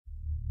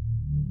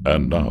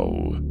And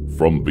now,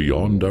 from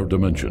beyond our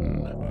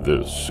dimension,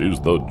 this is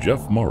the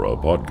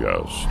JeffMara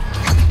podcast.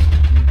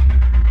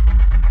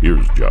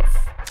 Here's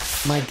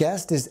Jeff. My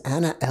guest is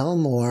Anna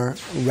Elmore,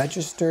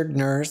 registered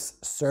nurse,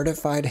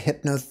 certified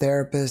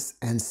hypnotherapist,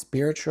 and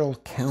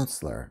spiritual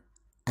counselor.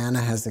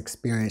 Anna has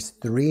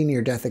experienced 3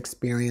 near-death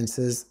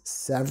experiences,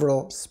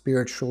 several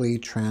spiritually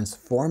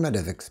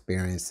transformative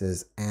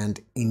experiences, and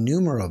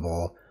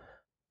innumerable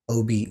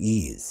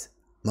OBEs.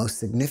 Most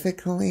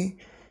significantly,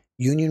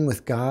 union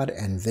with God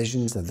and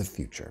visions of the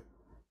future.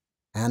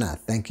 Anna,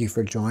 thank you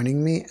for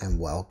joining me and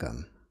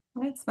welcome.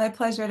 It's my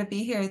pleasure to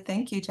be here.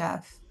 Thank you,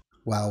 Jeff.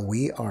 Well,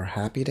 we are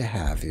happy to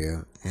have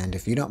you. And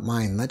if you don't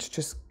mind, let's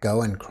just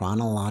go in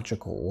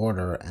chronological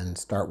order and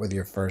start with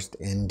your first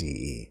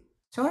NDE.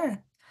 Sure.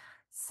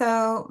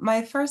 So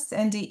my first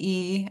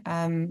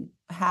NDE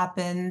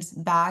happened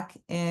back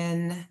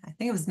in, I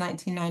think it was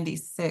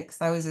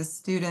 1996. I was a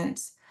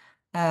student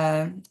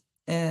at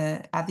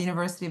the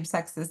University of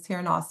Texas here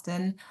in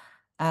Austin,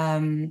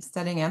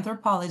 studying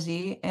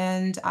anthropology,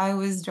 and I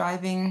was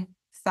driving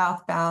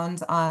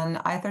southbound on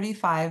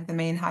I-35, the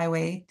main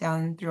highway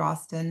down through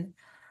Austin,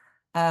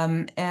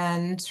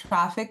 and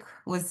traffic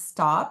was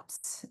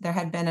stopped. There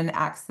had been an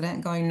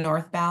accident going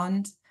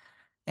northbound,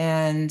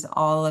 and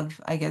all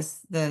of, I guess,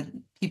 the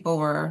people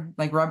were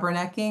like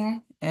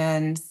rubbernecking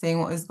and seeing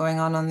what was going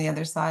on the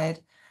other side.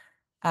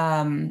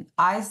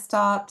 I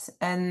stopped,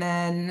 and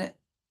then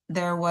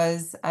there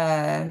was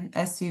a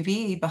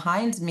SUV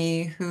behind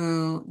me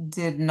who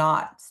did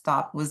not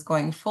stop, was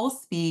going full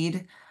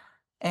speed,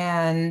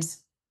 and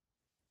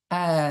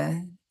uh,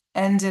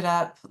 ended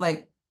up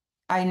like,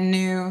 I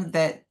knew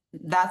that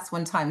that's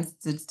when time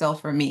stood still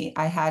for me.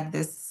 I had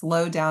this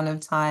slowdown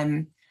of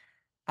time.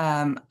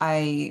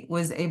 I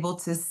was able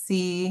to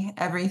see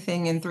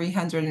everything in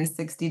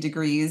 360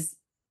 degrees.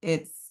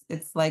 It's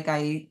like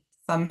I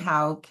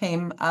somehow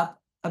came up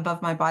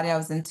above my body. I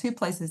was in 2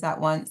 places at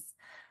once.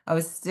 I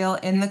was still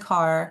in the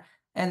car,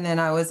 and then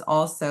I was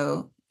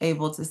also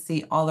able to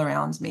see all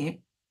around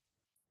me.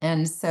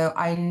 And so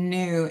I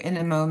knew in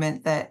a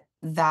moment that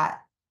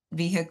that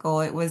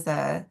vehicle, it was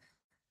I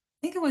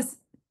think it was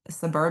a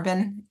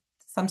Suburban,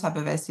 some type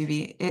of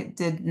SUV.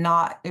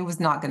 It was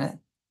not going to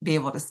be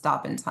able to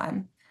stop in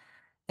time.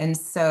 And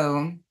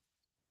so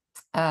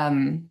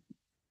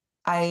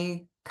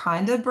I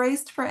kind of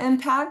braced for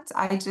impact.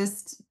 I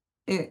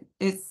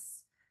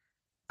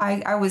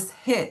was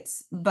hit,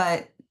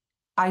 but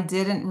I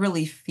didn't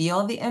really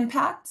feel the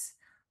impact.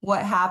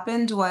 What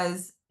happened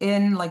was,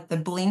 in like the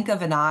blink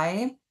of an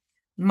eye,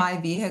 my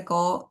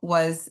vehicle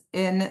was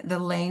in the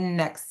lane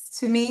next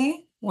to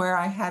me where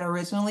I had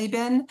originally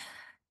been,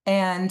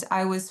 and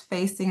I was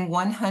facing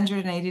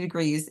 180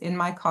 degrees in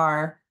my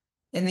car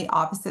in the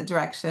opposite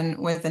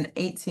direction with an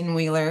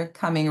 18-wheeler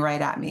coming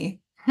right at me.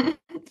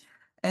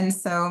 And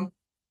so,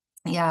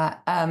 yeah,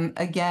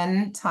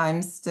 again,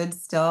 time stood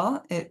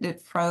still.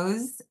 It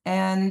froze,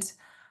 and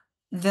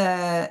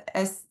the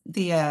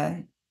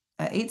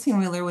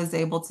 18-wheeler was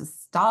able to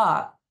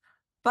stop,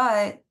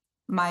 but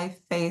my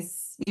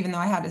face, even though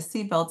I had a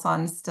seatbelt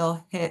on,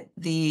 still hit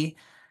the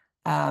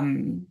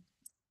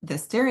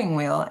steering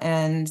wheel.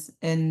 And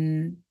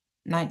in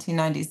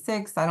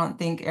 1996, I don't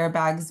think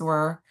airbags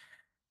were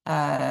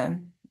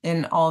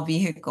in all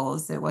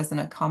vehicles. It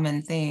wasn't a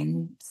common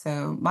thing.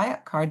 So my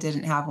car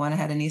didn't have one. I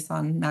had a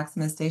Nissan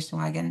Maxima station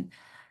wagon.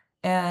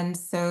 And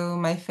so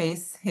my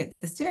face hit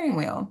the steering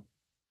wheel.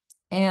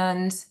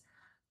 And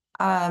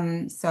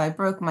so I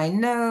broke my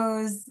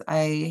nose.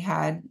 I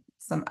had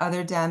some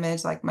other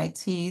damage, like my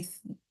teeth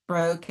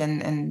broke,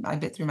 and I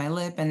bit through my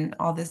lip, and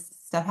all this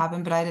stuff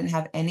happened, but I didn't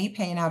have any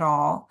pain at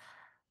all.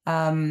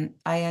 I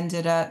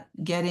ended up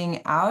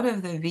getting out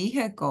of the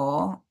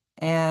vehicle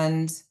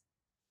and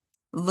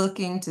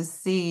looking to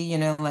see,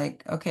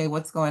 like, okay,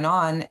 what's going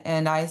on?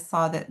 And I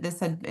saw that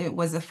it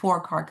was a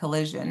 4-car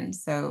collision.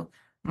 So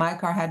my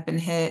car had been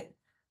hit,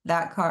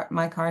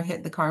 my car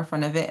hit the car in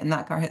front of it, and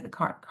that car hit the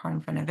car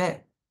in front of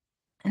it.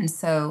 And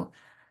so,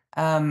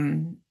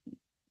 and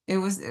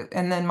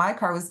then my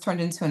car was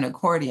turned into an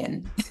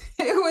accordion.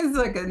 It was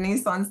like a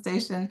Nissan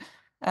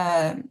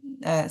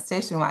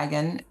station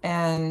wagon,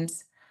 and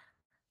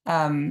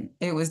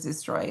it was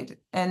destroyed.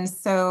 And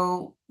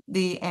so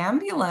the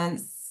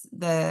ambulance,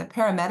 the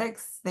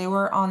paramedics, they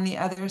were on the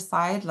other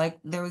side. Like,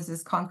 there was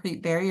this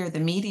concrete barrier, the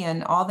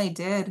median. All they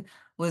did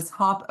was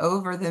hop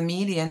over the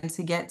median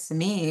to get to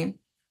me.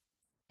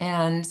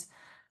 And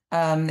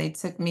they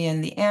took me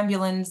in the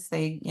ambulance.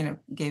 They,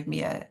 gave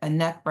me a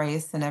neck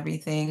brace and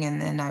everything.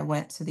 And then I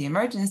went to the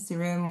emergency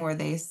room where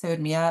they sewed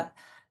me up.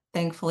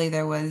 Thankfully,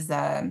 there was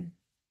a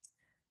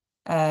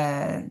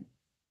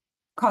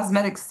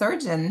cosmetic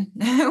surgeon.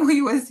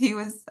 It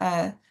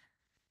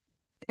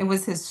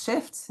was his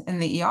shift in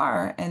the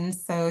ER. And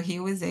so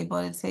he was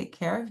able to take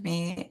care of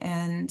me.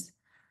 And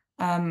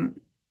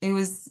it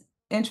was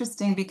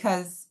interesting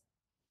because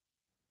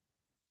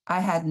I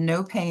had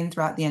no pain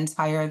throughout the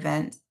entire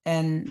event,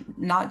 and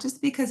not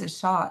just because of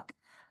shock,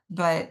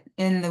 but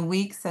in the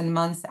weeks and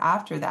months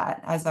after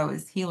that, as I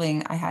was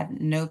healing, I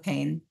had no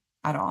pain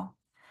at all.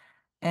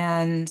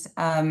 And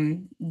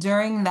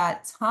during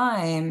that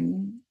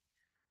time,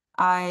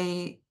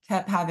 I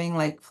kept having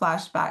like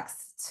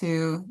flashbacks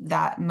to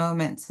that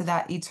moment, to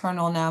that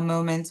eternal now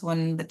moment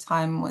when the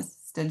time was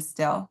stood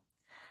still.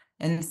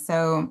 And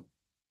so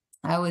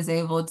I was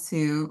able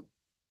to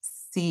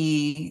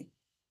see,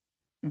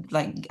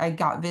 like, I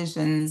got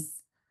visions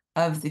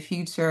of the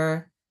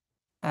future,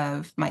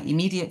 of my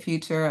immediate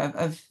future,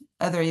 of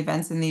other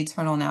events in the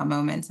eternal now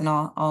moment, and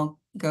I'll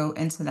go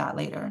into that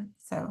later.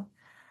 So,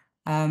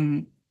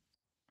 um,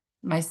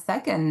 my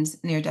second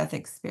near-death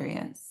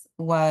experience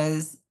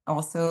was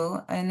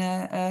also in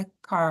a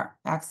car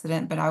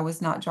accident, but I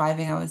was not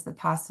driving, I was the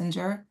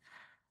passenger.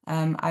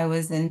 I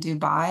was in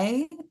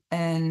Dubai,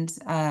 and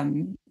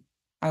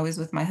I was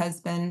with my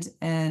husband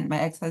and my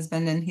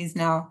ex-husband, and he's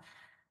now,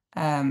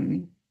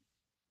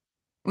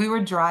 we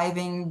were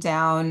driving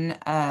down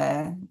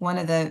one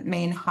of the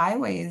main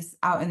highways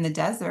out in the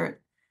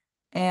desert,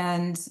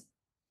 and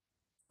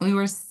we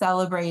were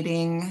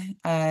celebrating.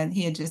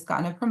 He had just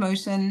gotten a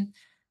promotion,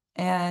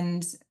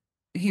 and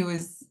he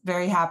was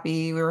very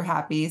happy. We were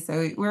happy. So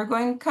we were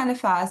going kind of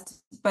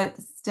fast, but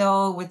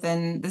still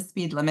within the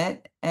speed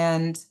limit.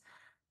 And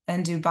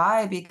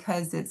Dubai,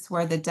 because it's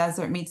where the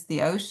desert meets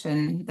the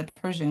ocean, the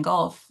Persian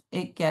Gulf,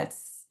 it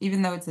gets,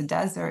 even though it's a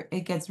desert,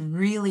 it gets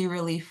really,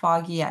 really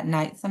foggy at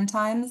night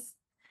sometimes.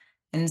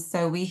 And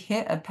so we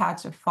hit a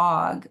patch of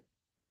fog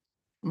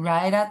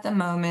right at the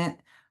moment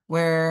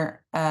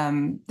where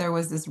there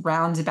was this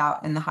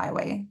roundabout in the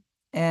highway.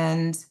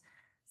 And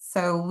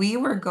so we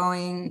were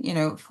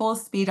going, full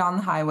speed on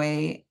the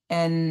highway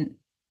and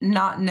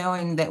not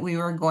knowing that we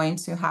were going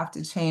to have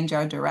to change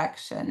our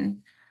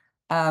direction.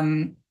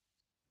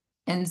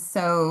 And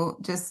so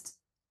just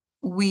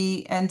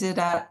we ended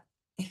up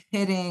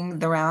hitting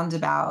the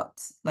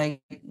roundabout,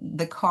 like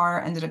the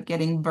car ended up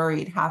getting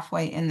buried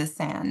halfway in the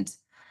sand.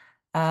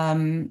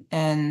 And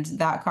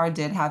that car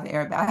did have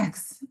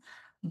airbags.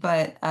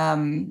 But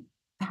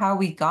how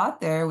we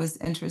got there was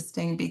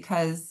interesting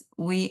because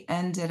we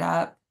ended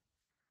up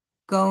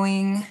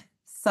going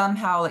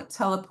somehow, like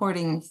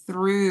teleporting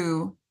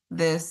through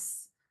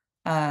this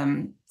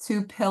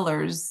two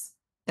pillars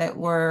that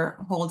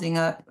were holding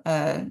up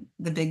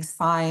the big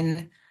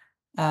sign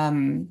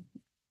on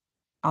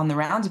the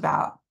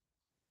roundabout.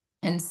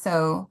 And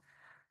so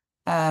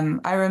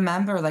I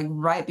remember, like,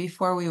 right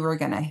before we were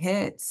going to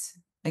hit,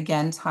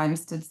 again, time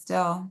stood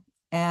still.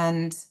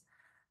 And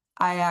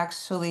I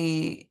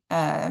actually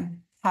had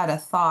a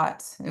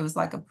thought. It was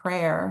like a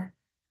prayer.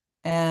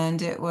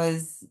 And it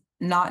was,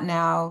 "Not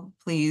now,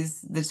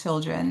 please, the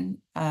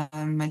children."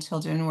 My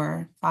children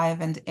were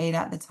 5 and 8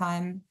 at the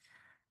time.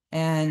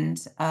 And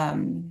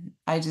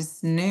I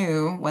just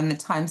knew when the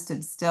time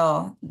stood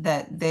still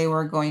that they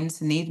were going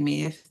to need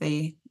me if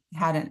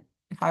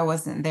I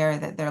wasn't there,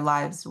 that their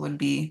lives would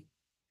be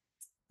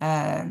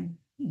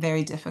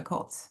very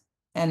difficult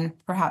and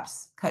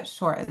perhaps cut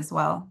short as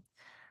well.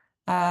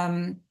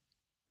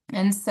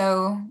 And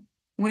so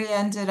we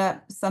ended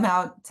up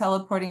somehow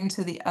teleporting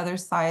to the other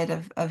side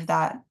of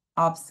that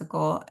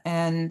obstacle.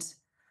 And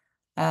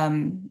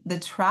the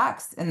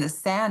tracks in the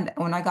sand,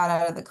 when I got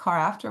out of the car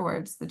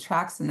afterwards, the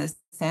tracks in the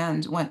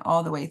sand went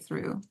all the way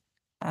through.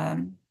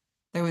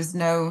 There was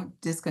no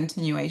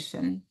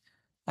discontinuation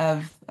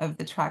of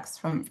the tracks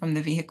from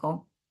the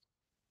vehicle.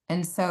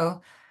 And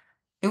so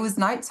it was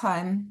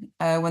nighttime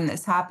when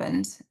this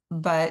happened,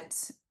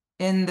 but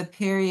in the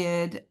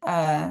period,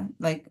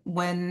 like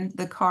when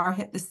the car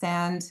hit the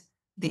sand,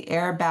 the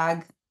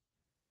airbag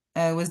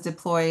was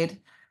deployed.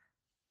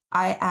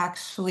 I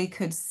actually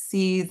could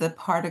see the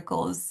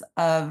particles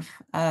of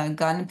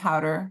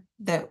gunpowder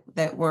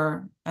that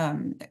were,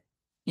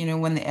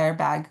 when the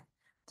airbag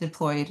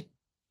deployed,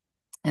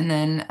 and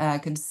then I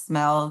could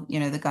smell,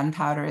 the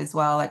gunpowder as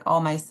well. Like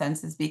all my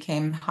senses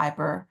became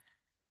hyper,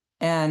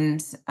 and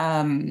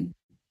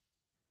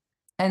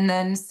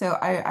then so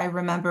I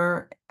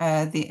remember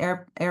the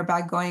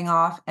airbag going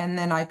off, and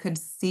then I could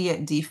see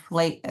it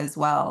deflate as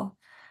well.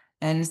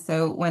 And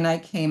so when I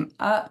came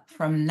up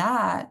from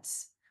that,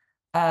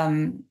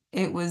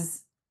 it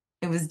was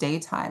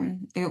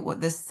daytime. It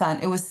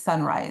was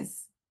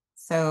sunrise.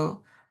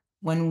 So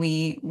when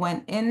we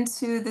went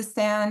into the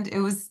sand, it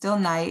was still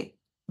night,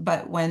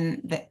 but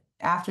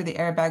after the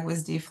airbag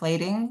was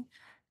deflating,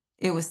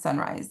 it was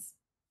sunrise.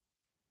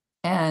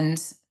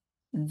 And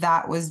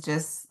that was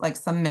just like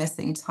some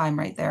missing time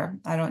right there.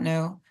 I don't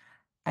know.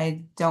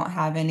 I don't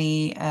have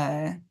any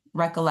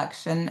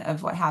recollection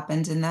of what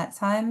happened in that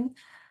time.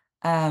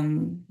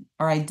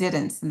 Or I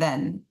didn't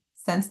then.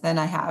 Since then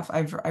I have.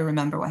 I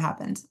remember what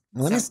happened.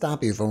 Let me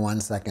stop you for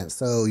 1 second.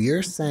 So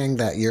you're saying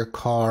that your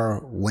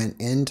car went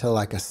into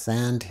like a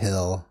sand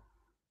hill,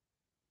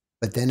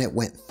 but then it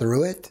went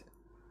through it?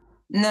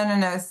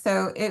 No.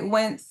 So it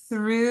went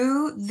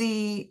through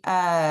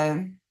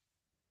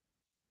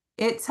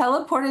it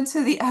teleported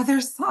to the other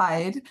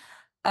side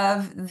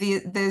of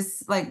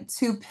this like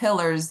two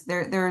pillars.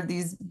 There are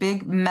these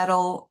big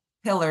metal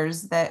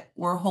pillars that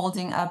were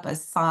holding up a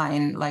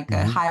sign, like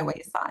a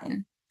highway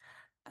sign.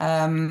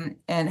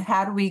 And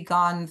had we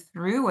gone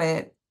through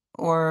it,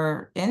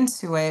 or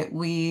into it,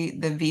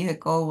 the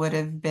vehicle would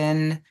have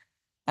been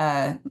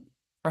uh,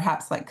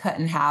 perhaps like cut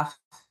in half,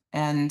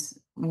 and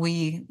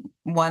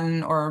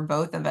one or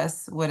both of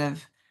us would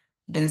have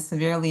been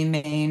severely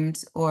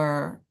maimed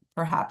or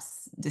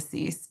perhaps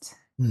deceased.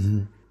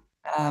 Hmm.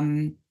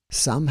 Um,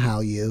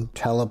 Somehow you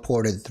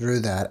teleported through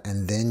that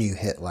and then you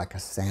hit like a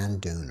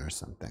sand dune or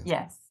something.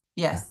 yes,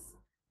 Yeah. yes.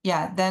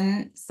 Yeah,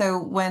 then so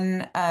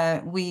when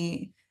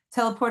we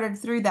teleported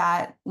through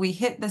that, we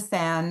hit the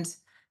sand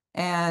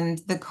and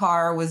the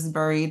car was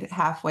buried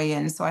halfway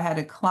in. So I had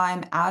to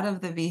climb out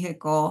of the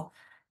vehicle.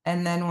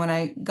 And then when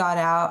I got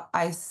out,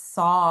 I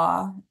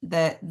saw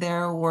that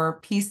there were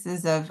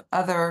pieces of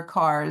other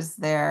cars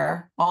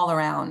there all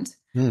around.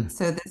 Hmm.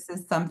 So this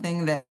is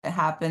something that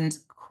happened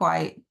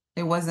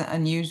it wasn't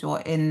unusual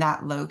in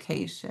that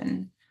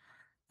location.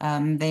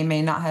 They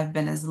may not have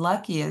been as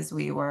lucky as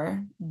we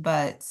were,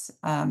 but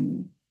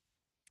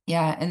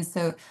yeah. And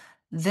so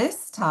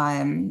this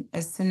time,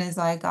 as soon as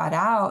I got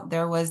out,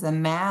 there was a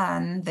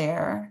man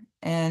there,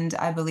 and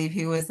I believe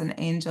he was an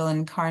angel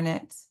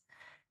incarnate.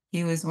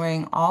 He was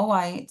wearing all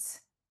white,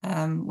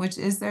 which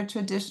is their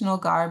traditional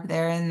garb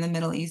there in the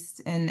Middle East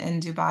in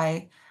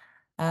Dubai.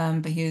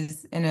 But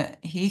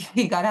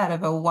he got out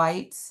of a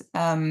white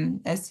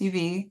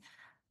SUV,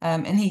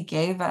 and he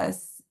gave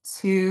us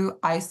two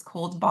ice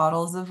cold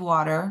bottles of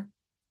water,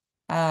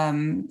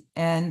 and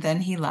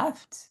then he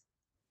left.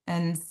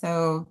 And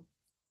so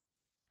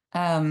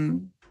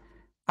um,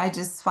 I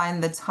just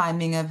find the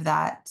timing of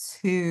that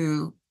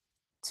too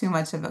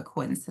much of a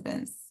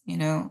coincidence.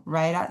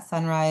 Right at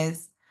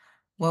sunrise,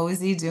 what was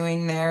he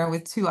doing there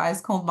with two ice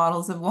cold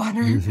bottles of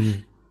water?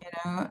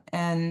 Hmm.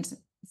 And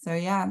so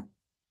yeah.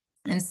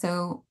 And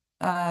so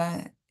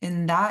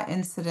in that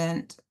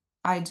incident,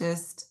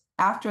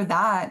 after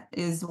that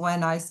is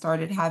when I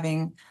started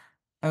having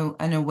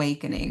an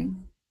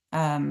awakening.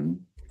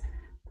 Um,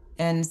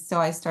 and so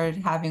I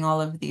started having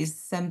all of these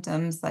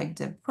symptoms like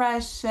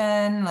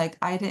depression, like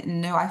I didn't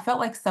know, I felt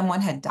like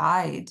someone had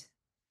died.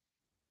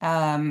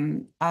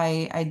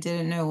 I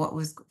didn't know what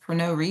was for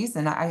no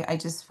reason. I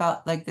just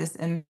felt like this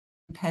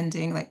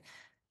impending, like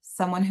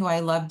someone who I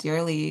love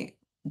dearly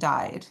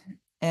died.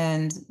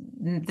 And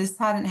this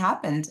hadn't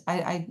happened.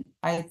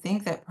 I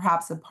think that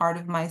perhaps a part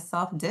of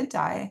myself did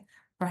die.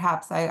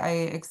 Perhaps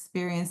I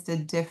experienced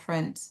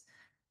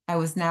I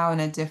was now in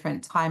a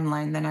different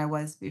timeline than I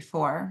was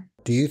before.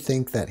 Do you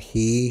think that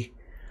he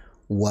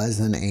was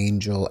an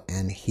angel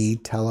and he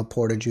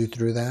teleported you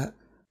through that?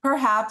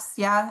 Perhaps,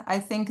 yeah. I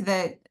think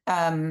that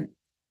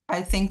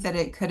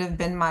it could have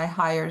been my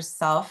higher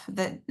self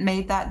that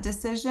made that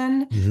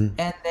decision, Hmm.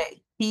 and that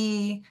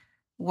he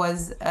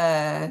was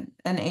an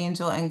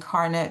angel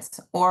incarnate,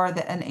 or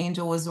that an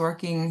angel was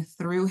working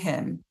through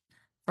him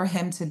for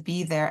him to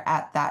be there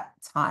at that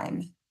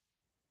time.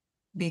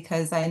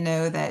 Because I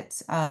know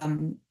that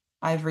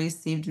I've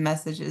received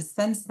messages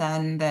since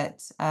then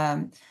that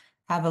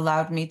have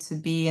allowed me to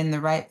be in the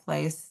right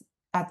place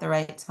at the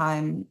right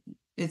time.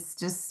 It's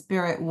just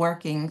spirit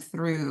working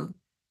through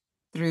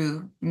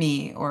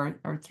me or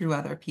through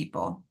other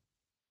people.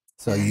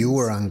 So you And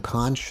were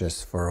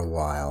unconscious for a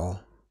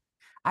while.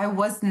 I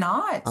was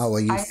not. Oh,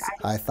 well,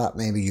 I thought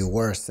maybe you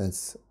were,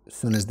 since as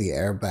soon as the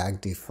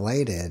airbag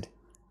deflated,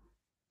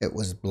 it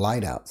was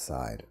light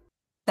outside.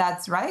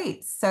 That's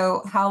right.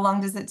 So how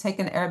long does it take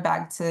an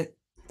airbag to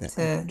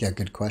Yeah,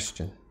 good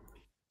question.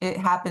 it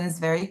happens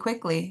very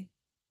quickly,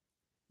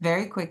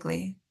 very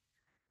quickly.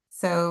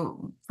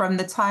 So from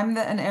the time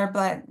that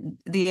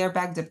the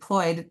airbag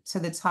deployed to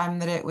the time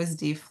that it was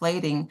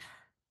deflating,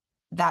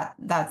 that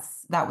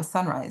was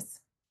sunrise.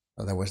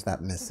 So there was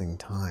that missing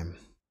time.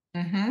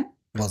 Hmm.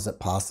 Was it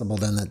possible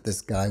then that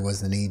this guy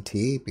was an ET?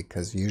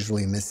 Because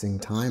usually missing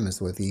time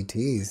is with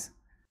ETs.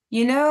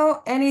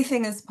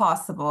 Anything is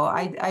possible.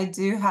 I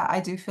do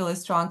feel a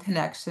strong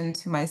connection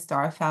to my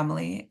star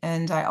family,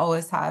 and I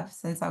always have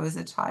since I was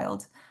a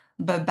child.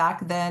 But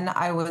back then,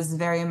 I was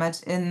very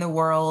much in the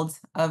world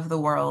of the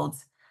world.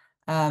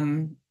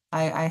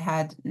 I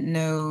had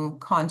no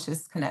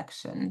conscious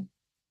connection,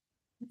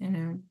 you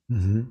know.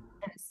 Hmm.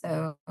 And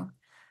so,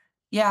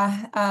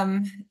 yeah,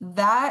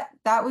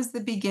 that was the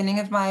beginning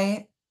of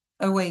my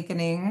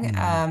awakening.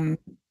 Hmm.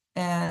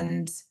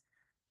 And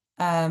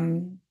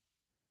um,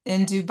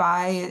 in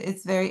Dubai,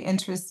 it's very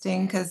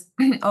interesting because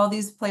all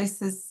these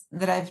places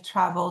that I've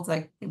traveled,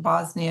 like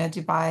Bosnia,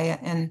 Dubai,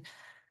 and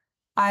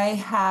I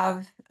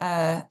have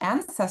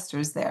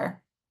ancestors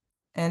there.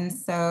 And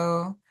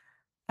so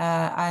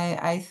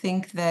I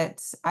think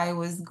that I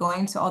was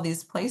going to all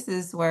these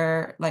places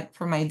where, like,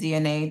 for my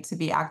DNA to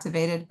be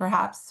activated,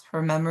 perhaps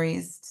for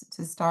memories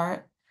to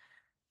start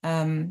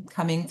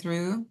coming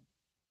through.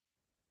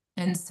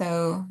 And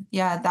so,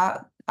 yeah,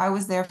 that I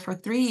was there for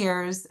 3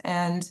 years,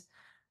 and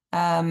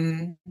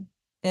um,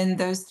 in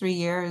those 3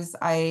 years,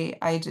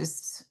 I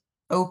just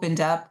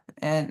opened up,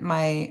 and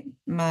my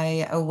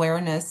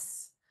awareness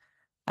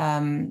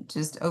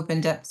just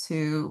opened up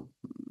to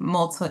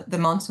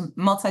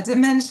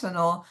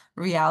multidimensional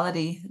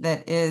reality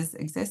that is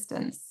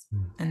existence.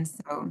 And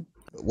so,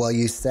 Well,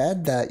 you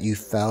said that you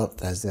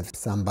felt as if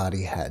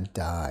somebody had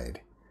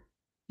died.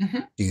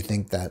 Mhm. Do you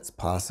think that's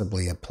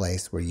possibly a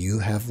place where you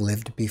have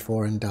lived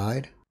before and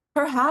died?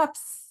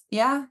 Perhaps,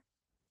 yeah.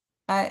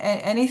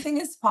 Anything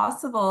is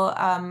possible.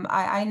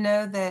 I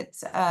know that,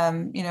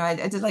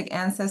 I did like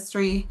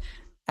ancestry.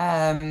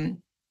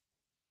 Um,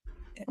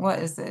 what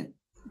is it?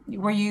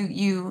 Where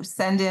you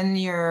send in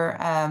your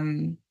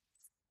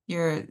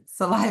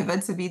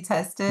saliva to be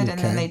tested, and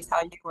then Okay. they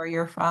tell you where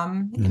you're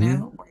from,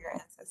 Mm-hmm. where your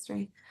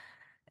ancestry.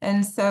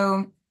 And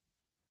so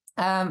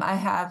I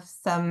have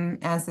some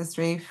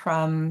ancestry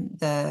from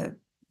the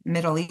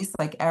Middle East,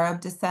 like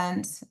Arab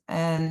descent,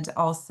 and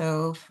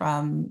also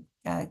from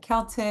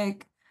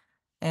Celtic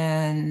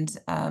and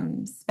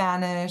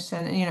Spanish,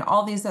 and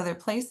all these other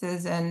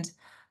places. And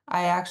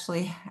I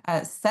actually,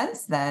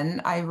 since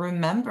then, I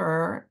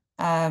remember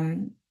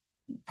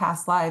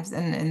past lives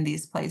in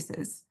these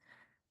places.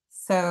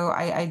 So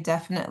I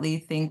definitely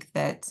think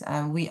that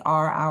we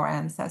are our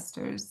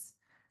ancestors,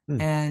 Hmm.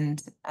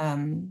 and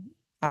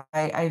I,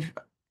 I've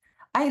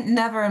I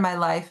never in my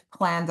life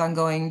planned on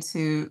going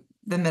to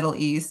the Middle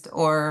East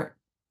or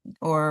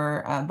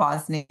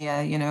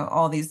Bosnia,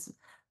 all these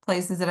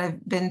places that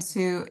I've been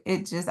to.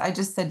 I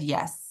just said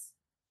yes.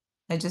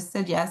 I just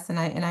said yes, and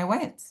I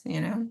went,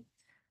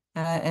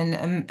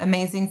 and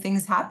amazing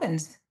things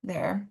happened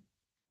there.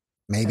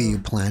 Maybe So, you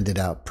planned it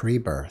out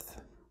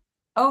pre-birth.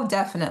 oh,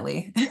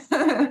 definitely.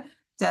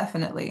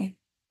 Definitely.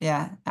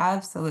 Yeah,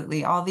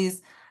 absolutely. All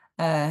these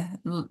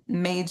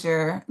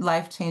major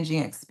life-changing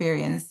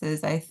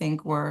experiences, I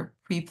think, were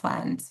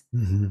pre-planned.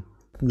 Mm-hmm.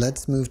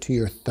 Let's move to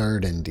your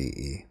third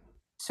NDE.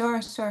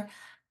 Sure, sure.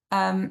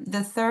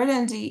 The third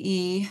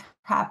NDE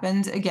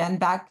happened again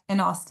back in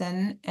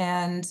Austin,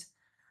 and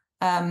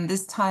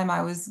this time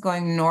I was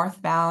going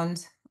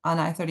northbound on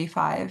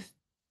I-35.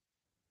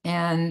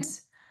 And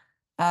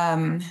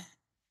um,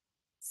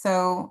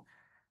 so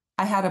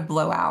I had a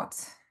blowout,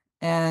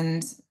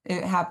 and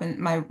it happened.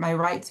 My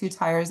right two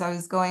tires, I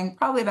was going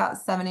probably about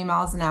 70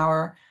 miles an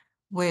hour,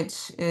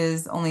 which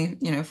is only,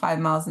 5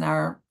 miles an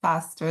hour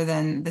faster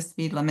than the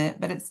speed limit,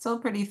 but it's still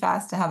pretty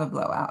fast to have a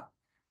blowout.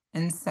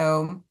 And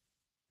so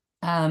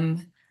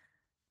um,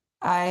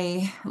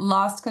 I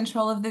lost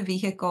control of the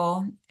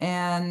vehicle,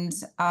 and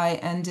I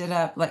ended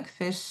up like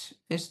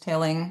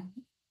fishtailing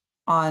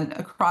on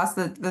across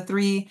the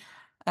three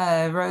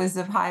rows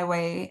of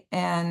highway,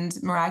 and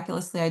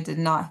miraculously I did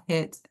not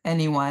hit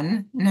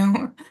anyone.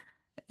 No,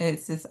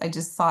 it's just I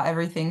just saw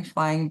everything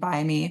flying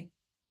by me.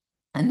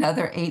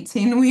 Another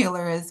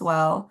 18-wheeler as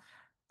well.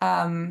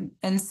 And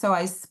so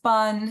I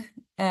spun,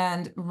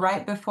 and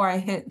right before I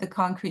hit the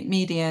concrete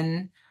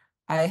median,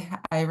 I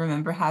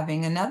remember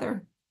having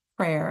another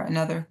prayer,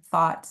 another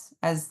thought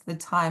as the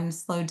time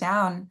slowed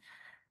down.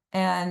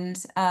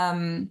 And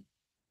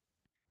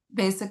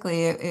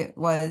basically it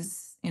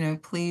was,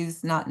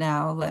 please not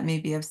now, let me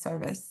be of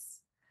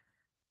service.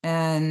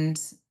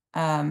 And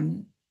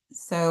um,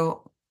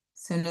 so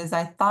as soon as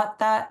I thought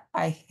that,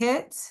 I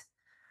hit,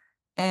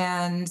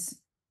 and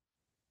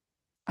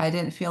I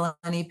didn't feel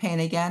any pain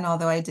again,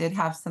 although I did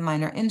have some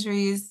minor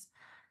injuries.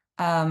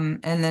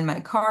 And then my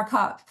car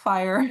caught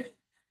fire.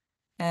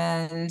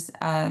 And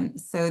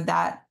so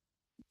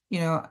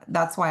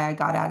that's why I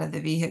got out of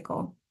the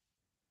vehicle.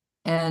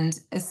 And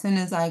as soon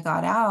as I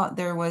got out,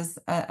 there was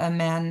a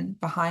man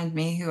behind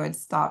me who had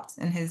stopped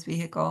in his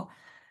vehicle,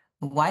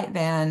 a white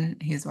van.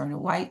 He was wearing a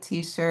white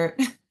t-shirt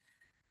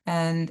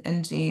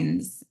and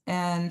jeans.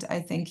 And I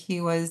think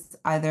he was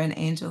either an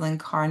angel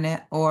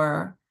incarnate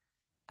or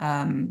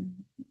um,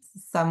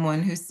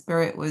 someone whose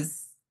spirit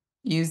was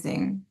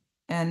using.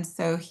 And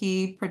so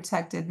he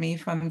protected me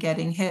from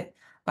getting hit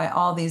by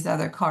all these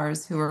other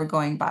cars who were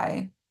going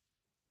by.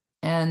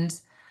 And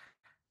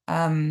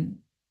um,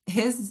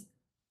 his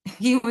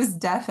he was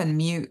deaf and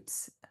mute,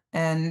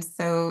 and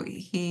so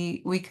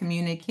we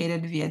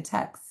communicated via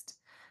text.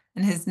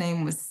 And his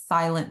name was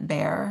Silent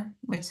Bear,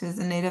 which is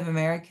a Native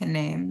American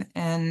name.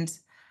 And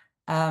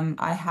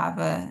I have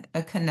a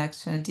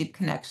connection, a deep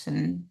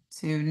connection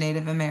to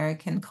Native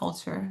American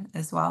culture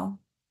as well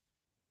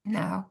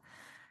now.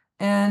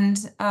 And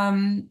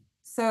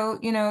so,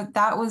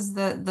 that was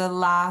the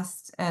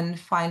last and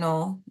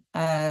final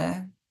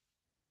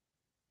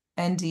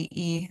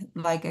NDE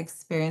like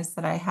experience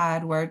that I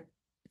had, where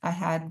I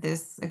had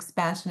this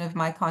expansion of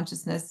my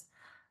consciousness,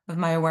 of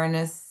my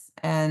awareness,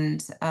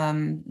 and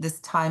this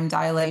time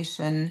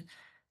dilation,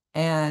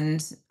 and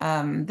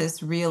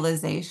this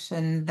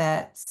realization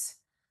that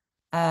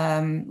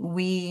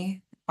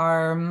we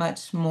are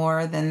much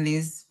more than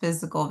these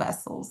physical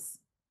vessels,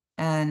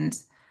 and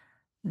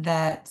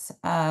that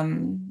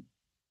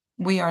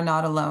we are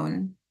not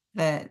alone,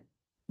 that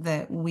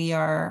we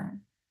are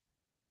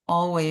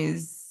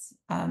always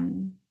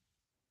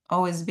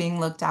always being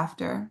looked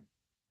after,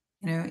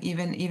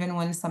 even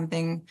when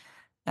something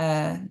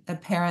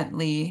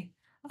apparently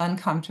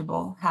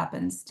uncomfortable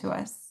happens to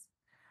us.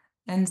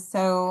 And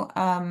so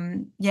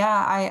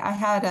yeah, I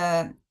had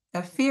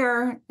a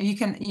fear.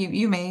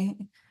 You may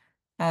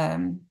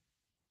um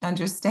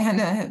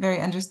understand a very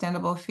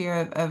understandable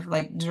fear of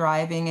like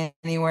driving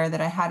anywhere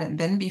that I hadn't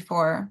been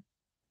before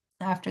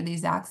after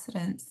these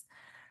accidents.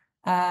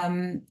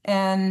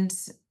 And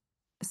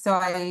so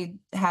I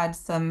had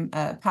some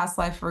past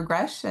life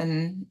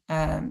regression.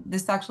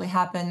 This actually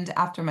happened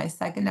after my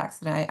second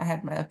accident. I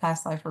had my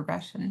past life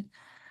regression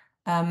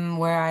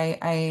where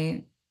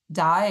I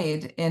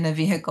died in a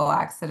vehicle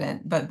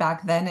accident. But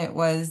back then it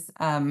was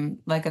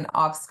like an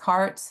ox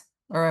cart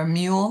or a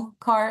mule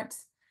cart.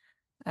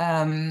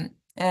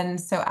 And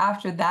so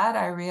after that,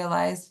 I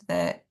realized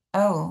that,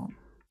 oh,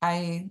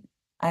 I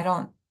I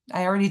don't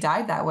I already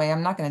died that way.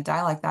 I'm not going to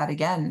die like that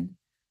again.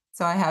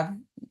 So I have,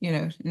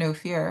 no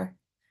fear.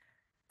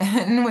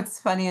 And what's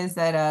funny is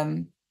that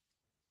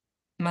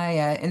my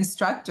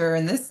instructor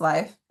in this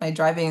life, my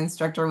driving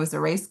instructor, was a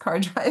race car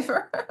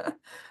driver.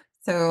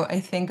 So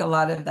I think a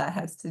lot of that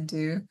has to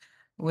do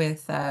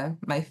with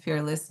my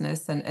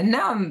fearlessness. And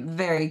now I'm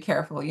very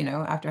careful,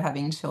 after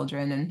having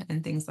children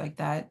and things like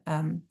that.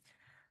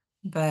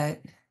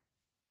 But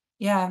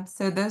yeah,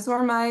 so those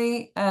were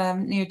my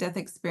near-death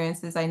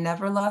experiences. I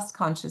never lost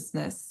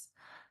consciousness.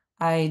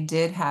 I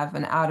did have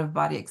an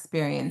out-of-body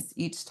experience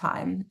each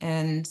time,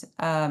 and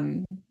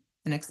an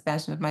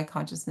expansion of my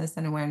consciousness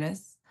and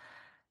awareness.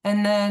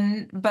 And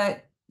then,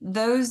 but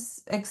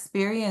those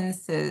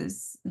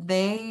experiences,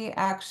 they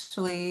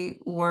actually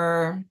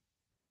were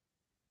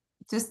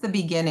just the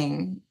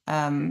beginning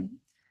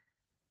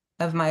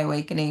of my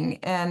awakening.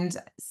 And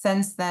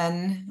since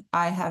then,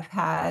 I have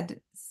had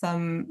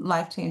some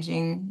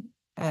life-changing,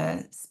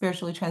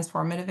 spiritually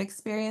transformative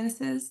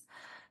experiences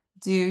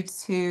due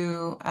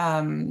to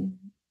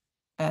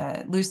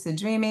lucid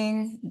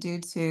dreaming, due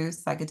to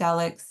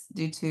psychedelics,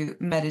 due to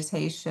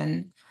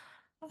meditation.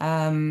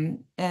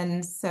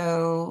 And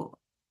so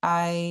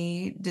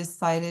I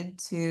decided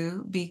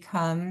to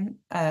become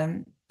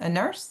a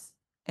nurse.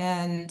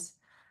 And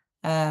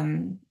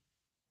um,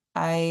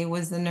 I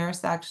was a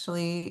nurse,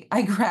 actually.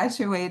 I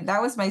graduated,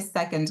 that was my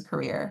second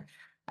career.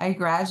 I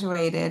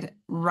graduated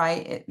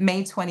right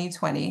May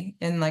 2020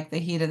 in like the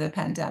heat of the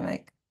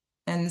pandemic.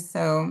 And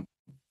so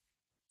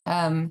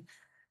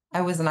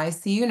I was an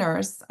ICU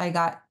nurse. I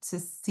got to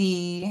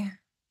see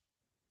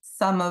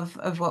some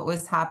of what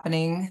was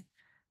happening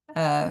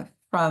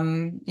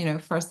from,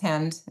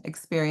 firsthand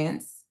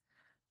experience.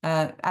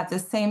 At the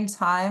same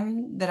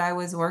time that I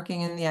was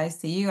working in the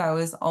ICU, I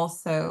was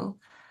also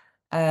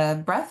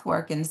a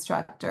breathwork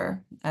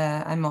instructor.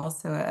 I'm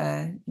also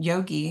a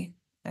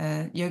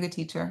yoga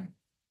teacher.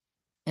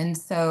 And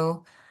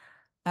so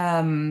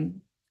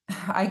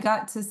I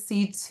got to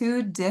see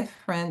two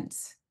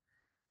different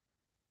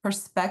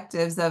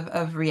perspectives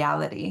of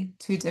reality,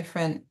 two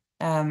different,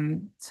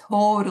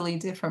 totally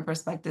different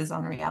perspectives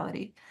on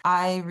reality.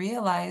 I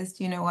realized,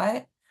 you know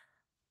what?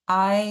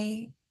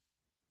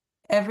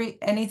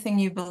 Anything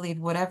you believe,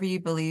 whatever you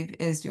believe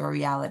is your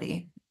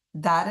reality.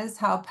 That is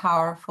how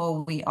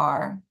powerful we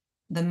are.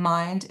 The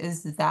mind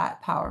is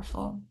that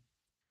powerful.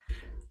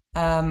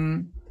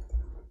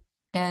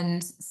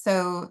 And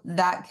so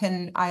that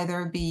can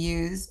either be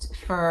used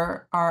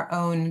for our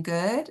own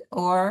good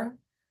or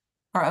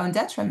our own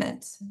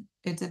detriment.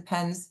 It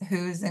depends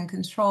who's in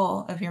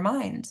control of your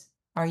mind.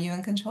 Are you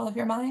in control of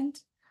your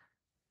mind,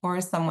 or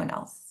is someone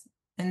else?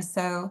 And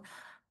so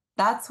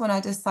that's when I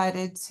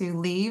decided to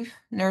leave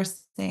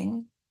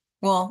nursing,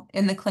 well,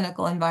 in the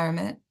clinical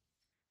environment,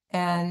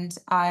 and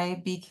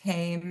I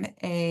became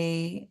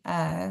a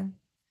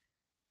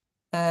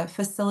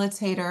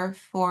facilitator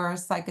for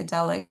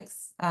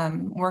psychedelics,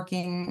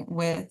 working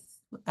with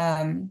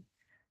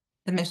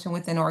the Mission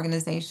Within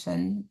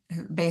organization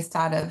based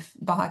out of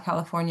Baja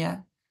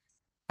California.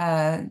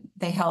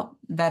 They help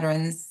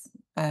veterans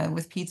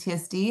with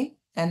PTSD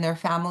and their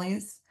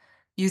families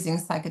using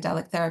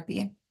psychedelic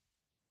therapy.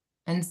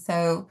 And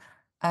so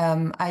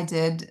I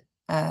did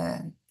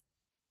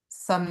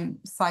some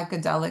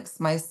psychedelics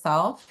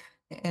myself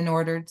in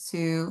order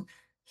to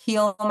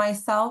heal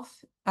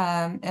myself,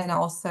 and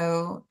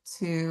also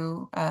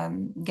to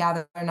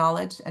gather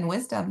knowledge and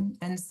wisdom.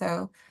 And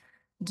so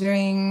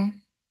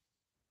during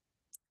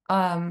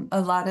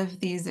a lot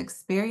of these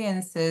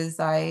experiences,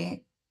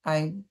 I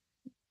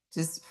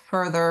just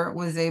further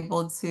was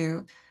able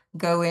to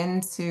go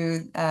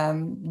into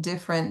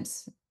different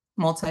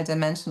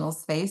multidimensional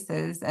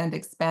spaces and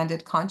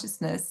expanded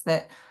consciousness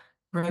that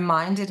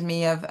reminded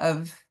me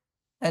of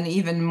an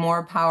even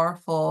more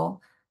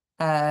powerful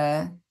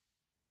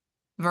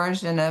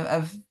version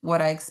of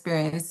what I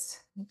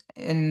experienced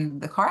in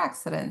the car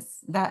accidents,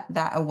 that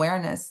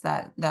awareness,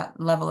 that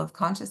level of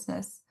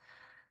consciousness.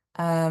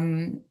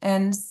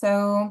 And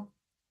so,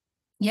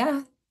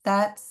 yeah,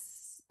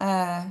 that's,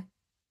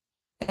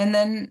 and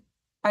then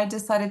I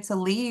decided to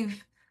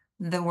leave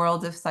the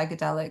world of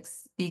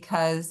psychedelics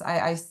because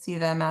I see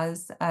them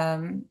as,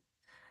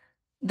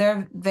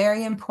 they're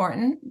very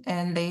important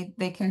and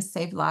they can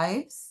save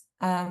lives.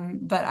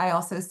 But I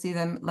also see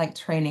them like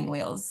training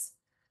wheels.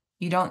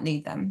 You don't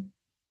need them.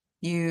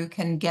 You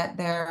can get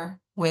there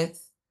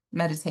with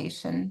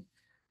meditation,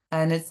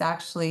 and it's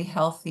actually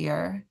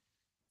healthier.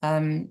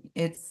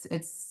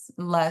 It's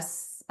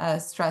less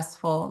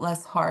stressful,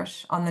 less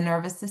harsh on the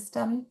nervous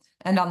system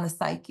and on the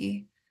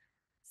psyche.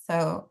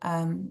 So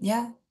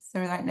yeah, so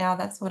right now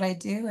that's what I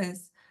do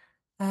is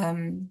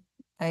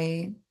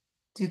I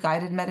do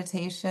guided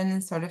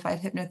meditation,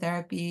 certified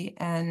hypnotherapy,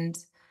 and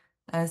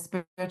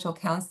spiritual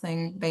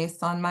counseling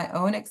based on my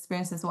own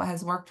experiences, what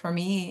has worked for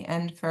me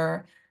and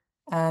for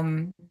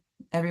um,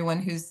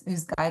 everyone who's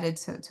guided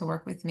to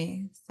work with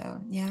me.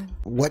 So yeah.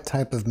 What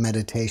type of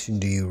meditation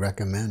do you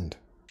recommend?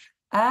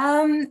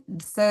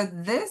 So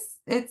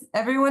it's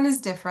everyone is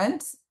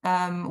different.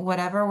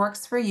 Whatever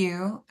works for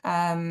you.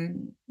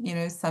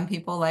 Some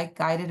people like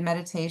guided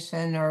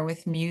meditation or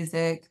with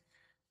music.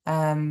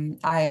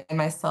 I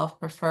myself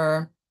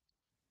prefer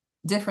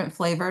different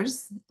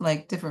flavors,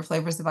 like different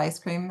flavors of ice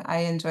cream.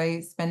 I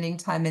enjoy spending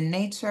time in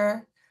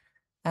nature,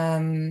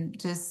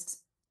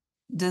 just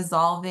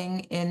dissolving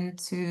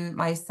into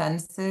my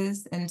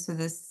senses, into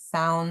the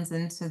sounds,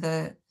 into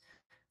the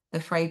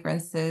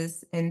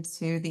fragrances,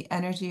 into the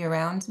energy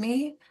around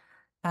me.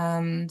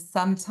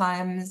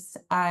 Sometimes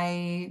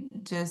I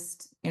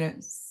just,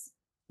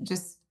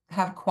 just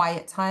have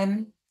quiet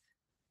time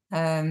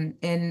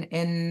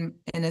in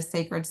a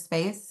sacred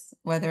space,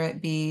 whether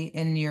it be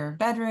in your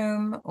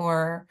bedroom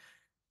or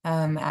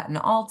at an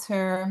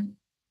altar,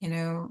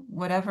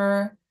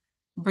 whatever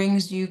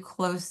brings you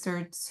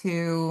closer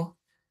to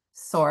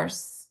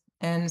source.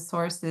 And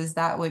source is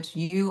that which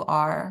you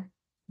are.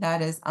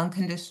 That is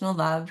unconditional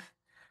love.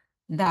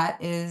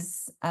 That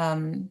is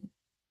the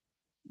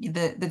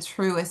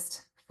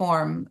truest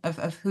form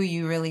of who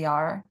you really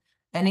are.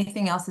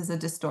 Anything else is a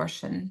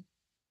distortion.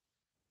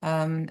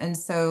 And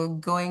so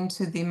going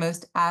to the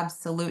most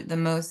absolute, the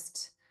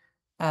most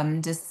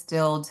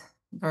distilled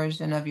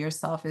version of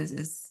yourself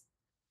is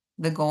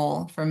the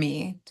goal for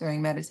me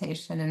during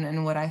meditation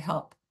and what I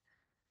help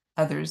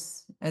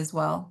others as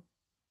well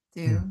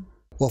do.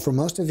 Well, for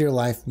most of your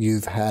life,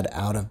 you've had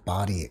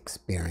out-of-body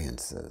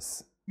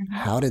experiences. Mhm.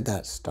 How did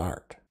that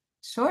start?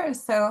 Sure.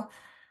 So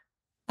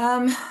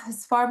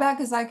as far back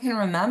as I can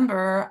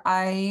remember,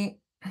 I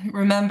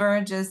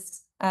remember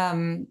just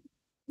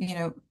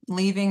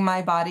leaving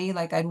my body.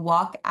 Like I'd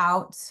walk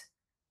out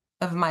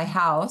of my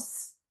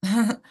house.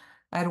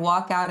 I'd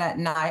walk out at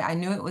night. I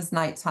knew it was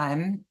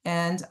nighttime,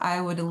 and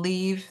I would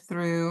leave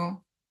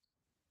through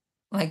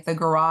like the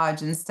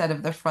garage instead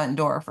of the front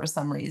door for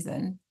some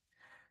reason.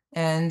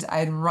 And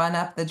I'd run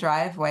up the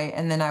driveway,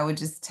 and then I would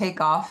just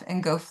take off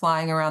and go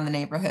flying around the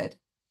neighborhood.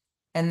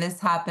 And this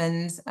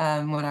happened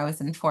when I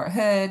was in Fort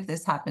Hood.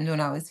 This happened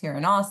when I was here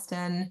in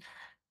Austin.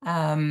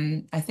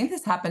 I think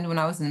this happened when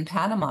I was in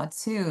Panama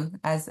too,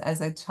 as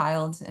a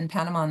child in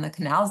Panama in the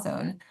canal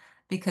zone,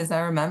 because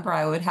I remember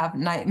I would have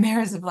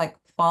nightmares of like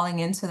falling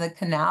into the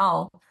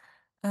canal.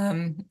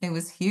 It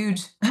was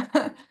huge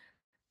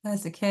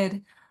as a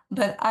kid.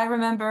 But I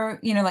remember,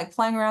 like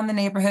flying around the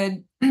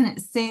neighborhood,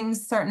 seeing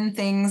certain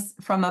things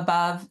from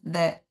above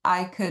that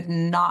I could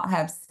not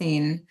have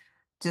seen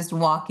just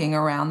walking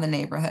around the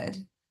neighborhood,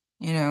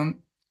 you know,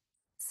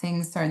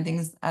 seeing certain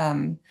things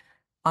on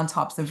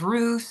tops of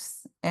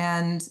roofs,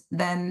 and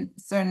then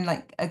certain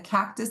like a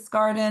cactus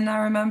garden, I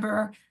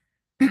remember.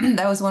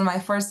 That was one of my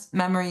first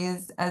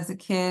memories as a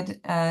kid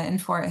in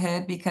Fort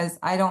Hood, because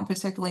I don't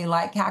particularly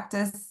like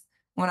cactus.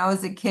 When I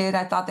was a kid,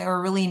 I thought they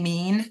were really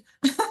mean.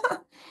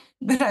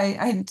 But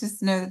I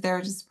just know that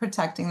they're just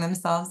protecting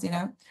themselves.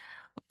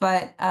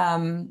 But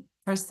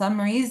for some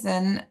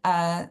reason,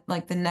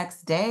 like the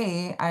next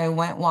day, I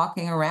went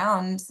walking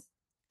around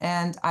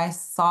and I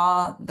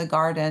saw the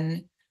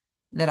garden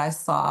that I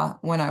saw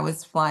when I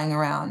was flying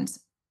around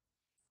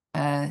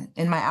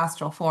in my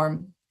astral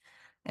form.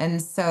 And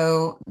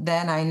so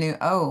then I knew,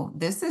 oh,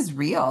 this is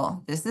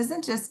real. This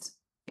isn't just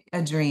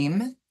a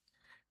dream.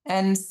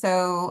 And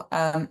so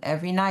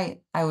every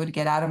night I would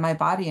get out of my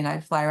body and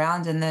I'd fly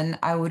around, and then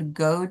I would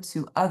go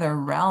to other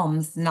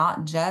realms,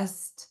 not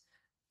just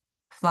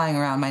flying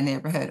around my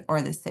neighborhood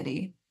or the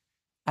city.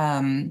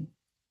 In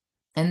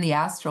the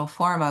astral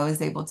form, I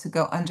was able to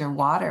go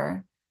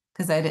underwater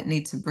because I didn't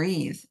need to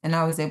breathe. And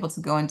I was able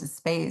to go into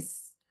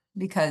space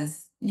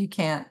because you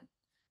can't,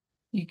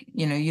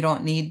 you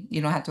don't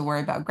have to worry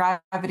about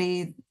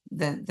gravity.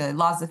 The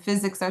laws of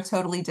physics are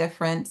totally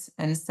different.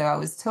 And so I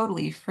was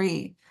totally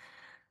free.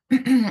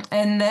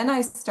 And then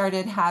I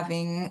started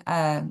having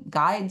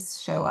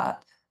guides show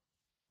up.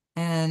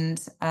 And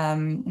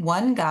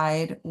one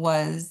guide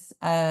was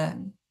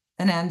an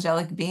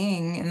angelic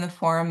being in the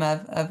form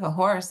of a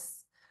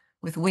horse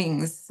with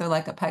wings, so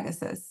like a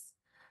Pegasus.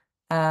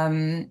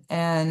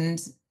 And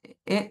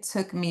it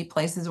took me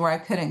places where I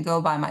couldn't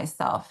go by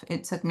myself.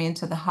 It took me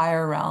into the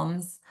higher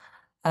realms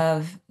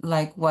of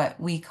like what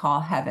we call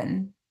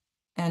heaven.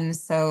 And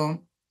so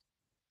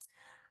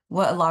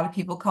what a lot of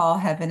people call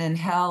heaven and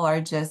hell are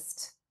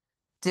just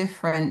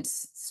different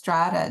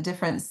strata,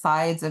 different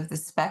sides of the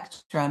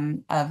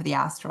spectrum of the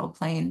astral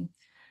plane.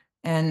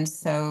 And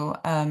so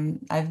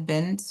I've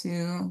been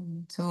to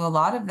a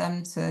lot of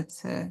them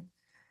to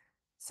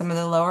some of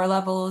the lower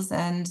levels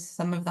and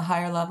some of the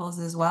higher levels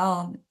as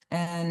well.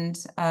 And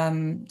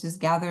just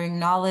gathering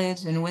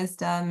knowledge and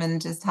wisdom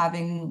and just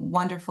having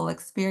wonderful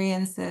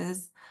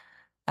experiences,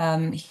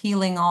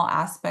 healing all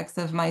aspects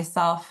of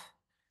myself,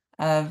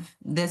 of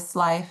this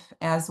life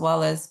as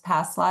well as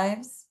past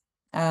lives,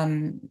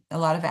 a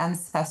lot of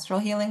ancestral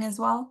healing as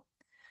well.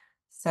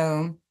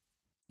 So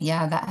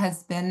yeah, that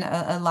has been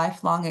a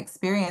lifelong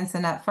experience.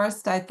 And at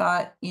first I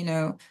thought,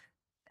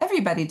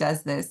 everybody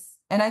does this.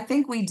 And I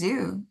think we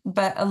do,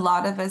 but a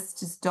lot of us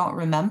just don't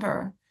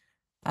remember.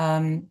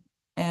 Um,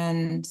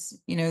 and,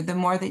 the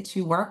more that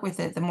you work with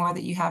it, the more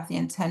that you have the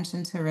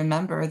intention to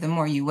remember, the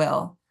more you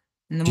will,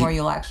 and the Do, more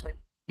you'll actually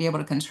be able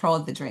to control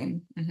the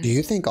dream. do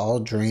you think all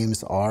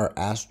dreams are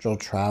astral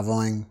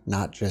traveling,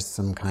 not just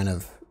some kind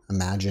of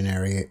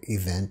imaginary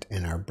event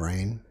in our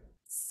brain?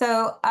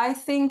 So I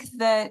think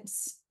that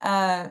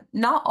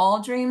not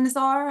all dreams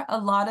are. A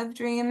lot of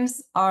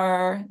dreams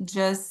are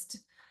just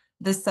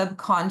the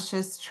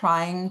subconscious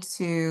trying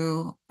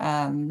to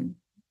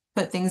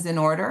put things in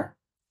order.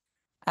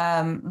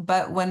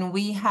 But when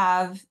we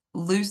have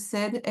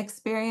lucid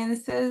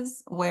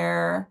experiences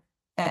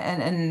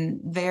and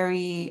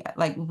very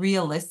like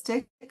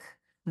realistic,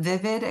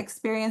 vivid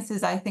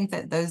experiences, I think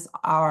that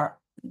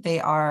they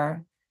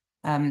are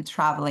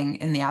traveling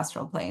in the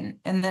astral plane.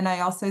 And then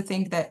I also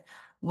think that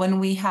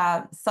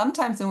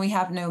sometimes when we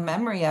have no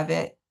memory of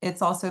it,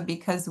 it's also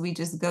because we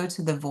just go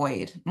to the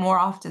void. More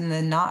often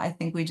than not, I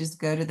think we just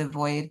go to the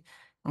void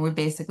and we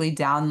basically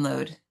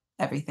download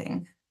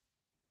everything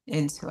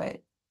into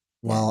it.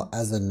 Well,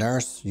 as a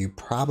nurse, you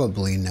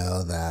probably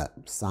know that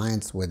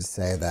science would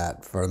say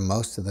that for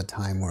most of the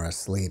time we're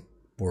asleep,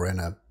 we're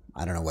in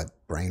I don't know what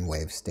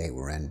brainwave state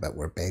we're in, but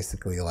we're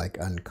basically like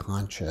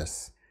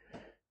unconscious.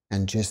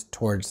 And just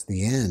towards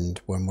the end,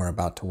 when we're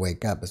about to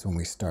wake up, is when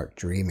we start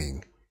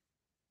dreaming.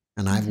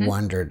 And I've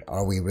wondered,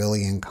 are we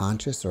really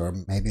unconscious? Or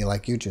maybe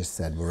like you just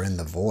said, we're in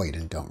the void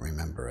and don't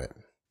remember it.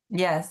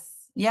 Yes.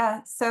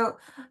 Yeah. So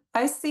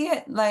I see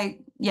it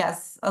like,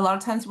 yes, a lot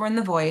of times we're in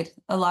the void.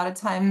 A lot of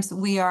times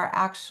we are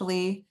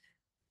actually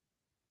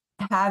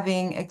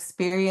having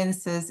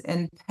experiences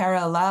in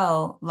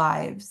parallel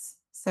lives.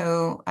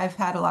 So I've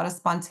had a lot of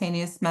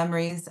spontaneous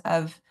memories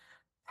of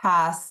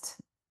past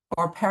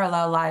or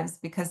parallel lives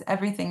because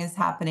everything is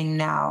happening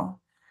now.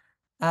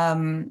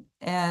 And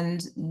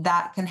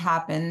that can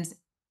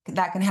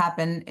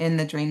happen in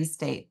the dream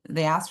state.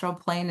 The astral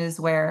plane is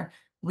where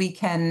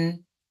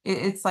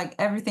it's like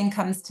everything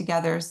comes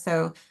together.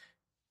 So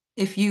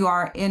if you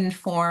are in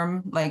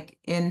form, like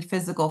in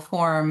physical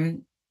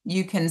form,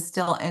 you can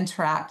still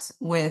interact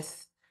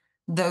with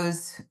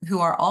those who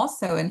are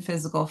also in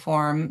physical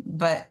form,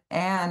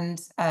 and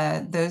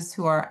those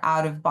who are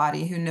out of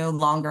body, who no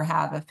longer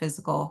have a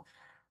physical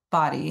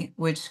body,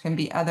 which can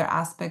be other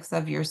aspects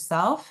of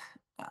yourself.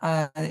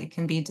 It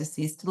can be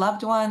deceased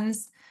loved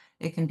ones.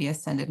 It can be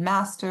ascended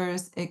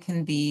masters. It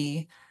can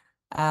be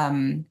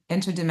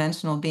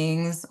interdimensional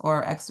beings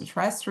or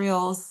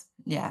extraterrestrials.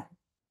 Yeah.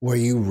 Were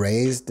you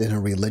raised in a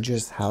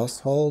religious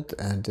household?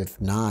 And if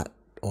not,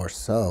 or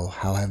so,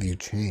 how have you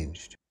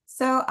changed?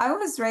 So I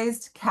was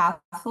raised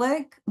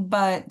Catholic,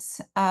 but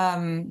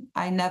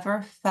I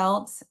never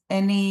felt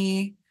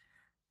any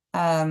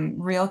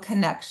real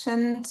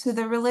connection to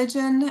the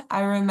religion.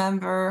 I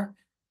remember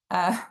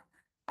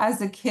as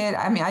a kid,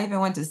 I mean, I even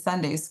went to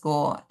Sunday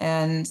school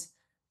and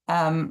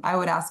I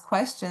would ask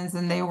questions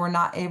and they were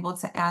not able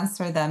to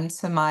answer them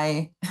to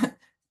my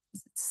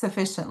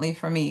sufficiently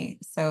for me.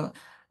 So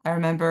I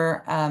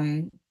remember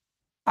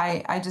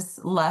I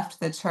just left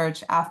the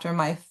church after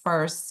my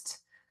first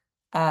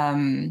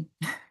um,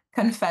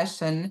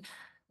 confession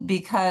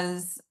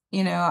because,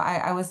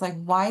 I was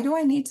like, why do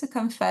I need to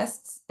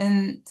confess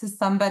to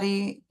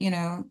somebody,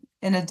 in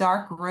a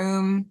dark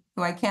room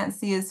who I can't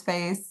see his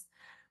face?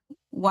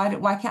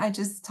 Why can't I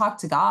just talk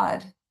to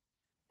God?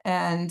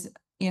 And,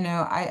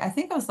 I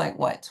think I was like,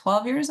 what,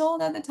 12 years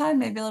old at the time,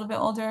 maybe a little bit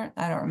older.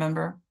 I don't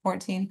remember,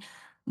 14.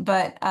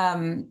 But,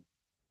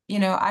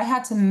 I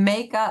had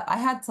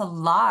to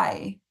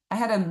lie. I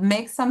had to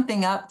make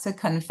something up to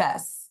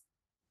confess.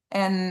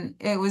 And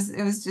it was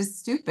just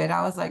stupid.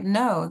 I was like,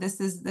 no,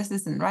 this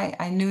isn't right.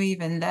 I knew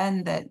even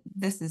then that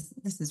this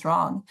is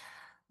wrong.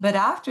 But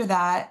after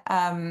that,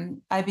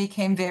 I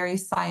became very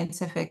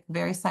scientific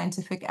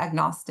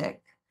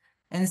agnostic.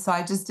 And so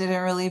I just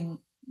didn't really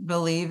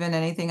believe in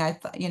anything.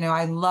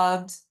 I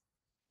loved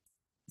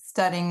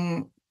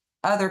studying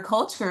other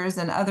cultures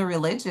and other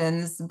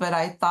religions, but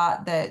I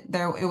thought that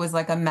it was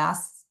like a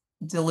mass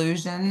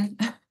delusion.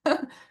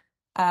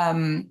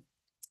 um,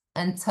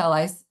 until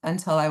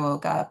I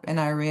woke up and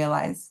I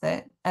realized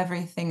that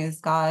everything is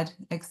God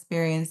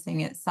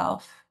experiencing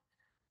itself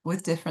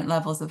with different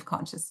levels of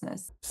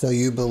consciousness. So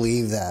you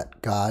believe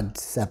that God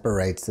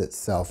separates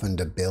itself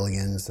into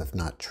billions, if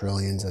not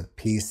trillions of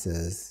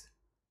pieces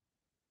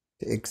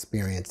to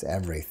experience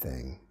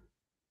everything.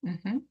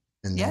 Mm-hmm.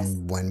 And Yes.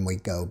 then when we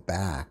go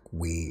back,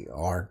 we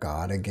are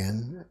God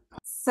again?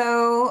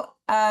 So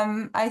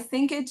I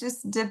think it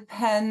just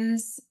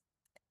depends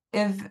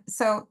if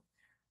so.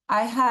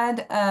 I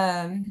had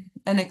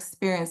an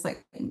experience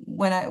like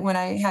when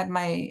I had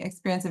my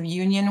experience of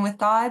union with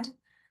God,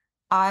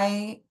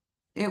 I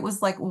it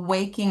was like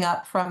waking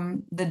up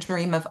from the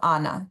dream of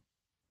Anna.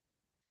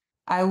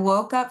 I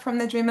woke up from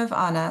the dream of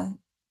Anna.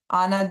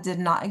 Anna did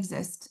not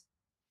exist.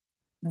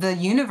 The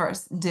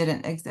universe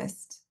didn't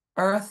exist.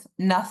 Earth,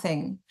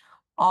 nothing.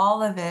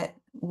 All of it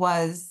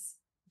was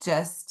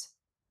just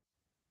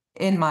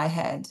in my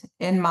head,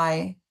 in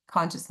my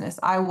consciousness.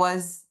 I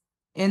was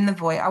in the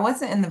void. I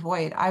wasn't in the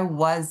void. I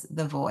was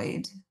the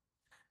void.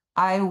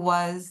 I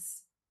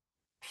was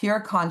pure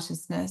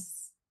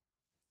consciousness.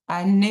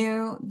 I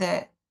knew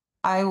that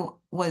I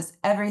was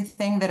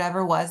everything that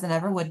ever was and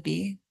ever would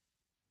be.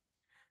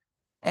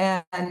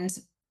 And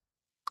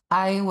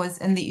I was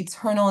in the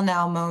eternal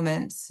now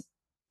moment.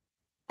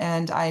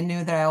 And I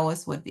knew that I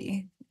always would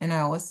be. And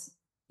I always,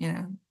 you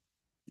know,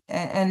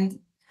 and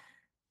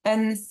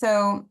and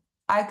so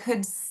I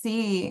could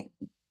see,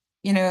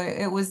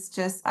 it was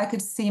just, I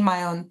could see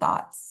my own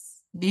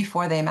thoughts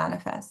before they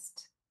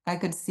manifest. I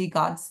could see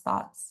God's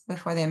thoughts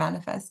before they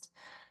manifest.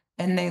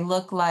 And they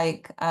look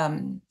like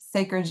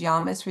sacred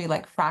geometry,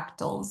 like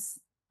fractals.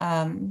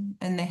 And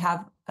they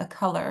have a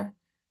color.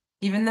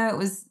 Even though it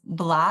was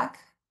black,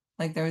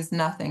 like there was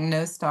nothing,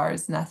 no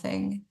stars,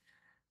 nothing.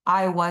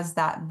 I was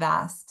that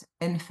vast,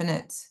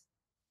 infinite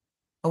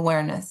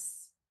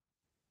awareness.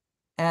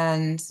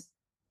 And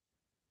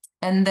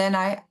then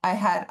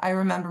I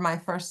remember my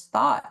first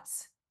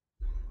thoughts.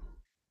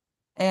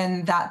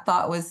 And that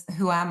thought was,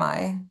 who am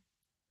I?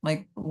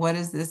 Like, what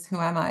is this? Who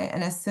am I?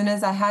 And as soon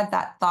as I had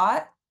that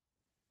thought,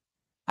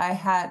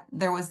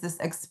 there was this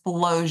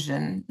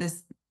explosion,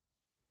 this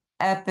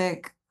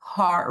epic,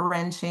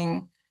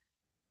 heart-wrenching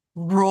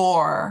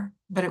roar,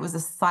 but it was a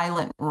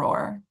silent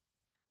roar.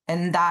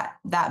 And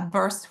that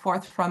burst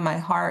forth from my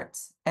heart.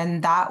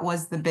 And that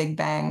was the Big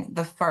Bang,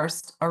 the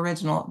first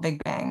original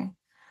Big Bang.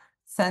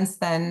 Since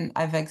then,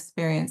 I've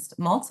experienced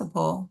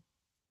multiple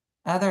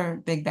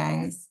other Big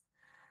Bangs,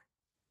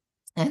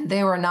 and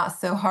they were not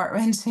so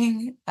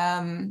heart-wrenching.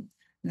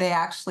 They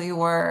actually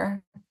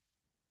were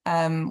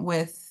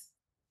with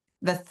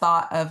the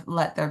thought of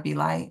let there be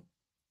light,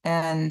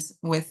 and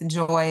with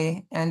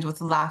joy and with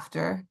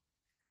laughter,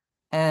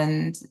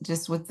 and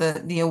just with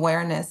the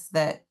awareness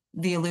that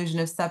the illusion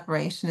of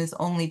separation is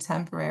only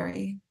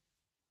temporary,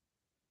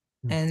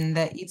 and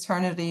that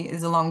eternity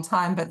is a long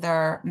time, but there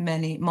are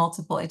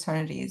multiple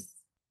eternities.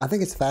 I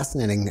think it's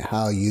fascinating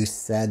how you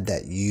said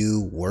that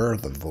you were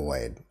the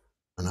void.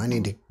 And I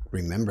need to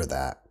remember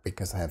that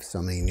because I have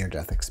so many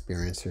near-death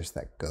experiencers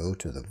that go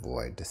to the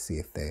void to see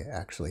if they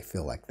actually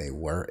feel like they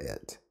were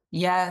it.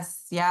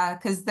 Yes, yeah,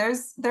 because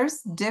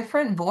there's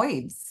different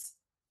voids.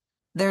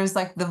 There's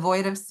like the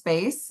void of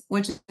space,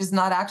 which is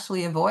not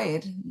actually a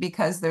void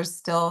because there's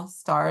still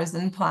stars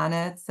and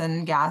planets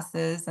and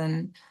gases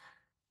and,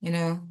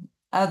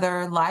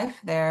 other life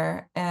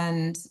there.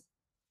 And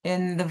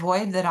in the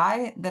void that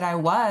I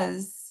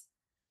was,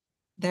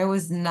 there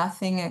was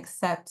nothing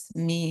except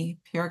me,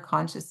 pure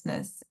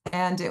consciousness.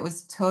 And it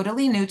was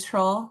totally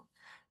neutral.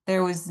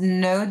 There was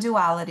no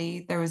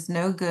duality. There was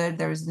no good.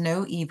 There was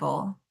no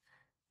evil.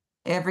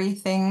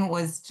 Everything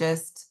was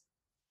just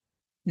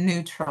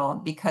neutral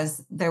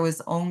because there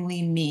was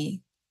only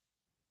me.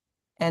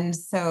 And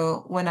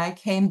so when I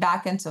came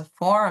back into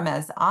form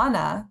as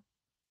Anna,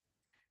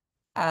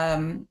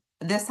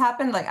 this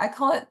happened, like I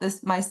call it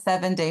my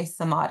 7-day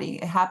samadhi.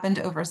 It happened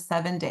over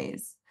 7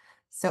 days.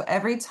 So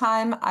every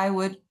time I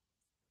would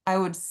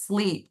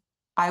sleep,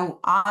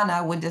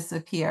 Anna would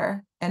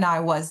disappear and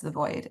I was the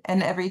void.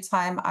 And every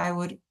time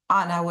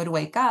Anna would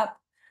wake up,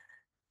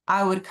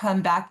 I would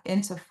come back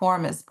into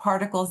form as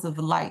particles of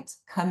light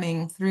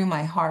coming through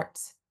my heart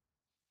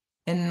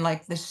in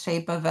like the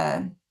shape of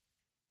a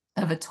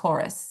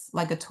torus,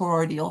 like a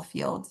toroidal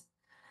field.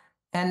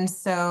 And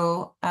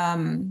so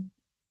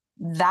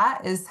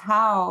that is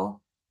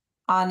how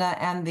Anna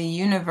and the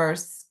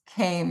universe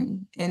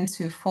came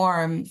into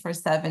form for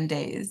 7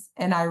 days.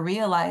 And I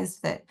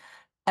realized that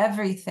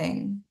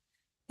everything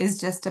is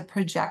just a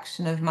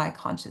projection of my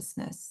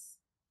consciousness.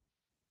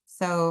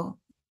 So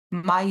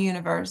my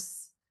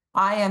universe,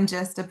 I am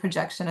just a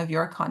projection of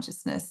your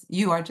consciousness.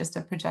 You are just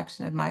a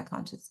projection of my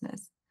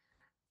consciousness.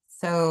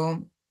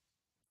 So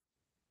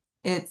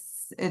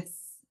it's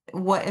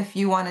what if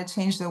you want to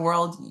change the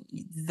world,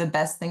 the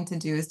best thing to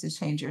do is to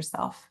change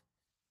yourself.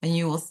 And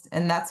you will,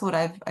 and that's what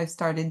I've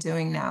started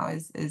doing now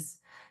is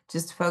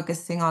just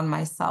focusing on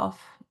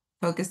myself,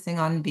 focusing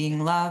on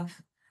being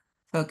love,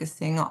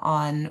 focusing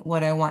on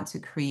what I want to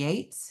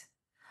create.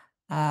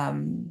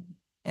 And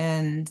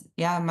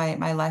yeah,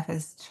 my life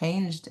has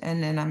changed,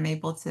 and I'm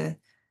able to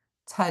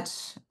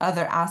touch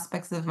other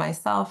aspects of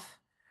myself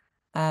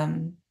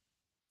who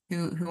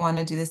want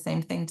to do the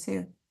same thing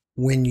too.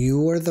 When you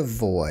were the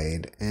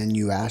void and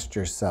you asked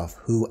yourself,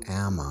 who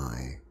am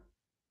I?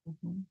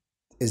 Mhm.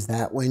 Is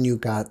that when you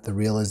got the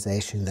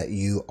realization that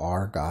you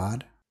are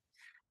God?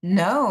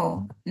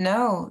 No,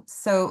 no.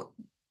 So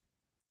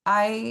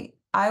I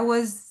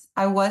was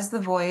the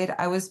void.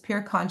 I was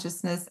pure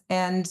consciousness,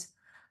 and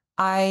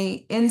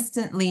I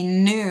instantly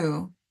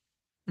knew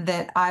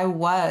that I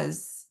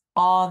was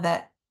all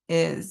that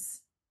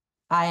is.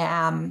 I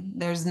am.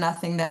 There's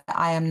nothing that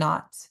I am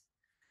not.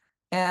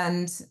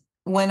 And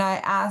when I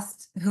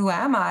asked, who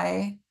am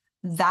I?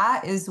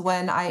 That is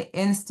when I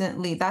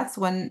instantly, that's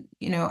when,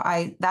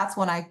 that's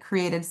when I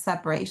created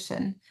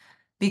separation,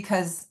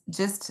 because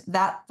just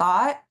that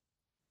thought,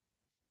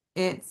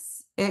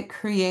 it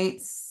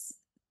creates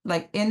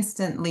like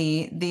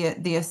instantly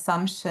the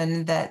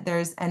assumption that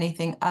there's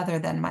anything other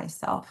than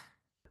myself.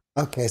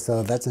 Okay,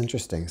 so that's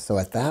interesting. So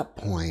at that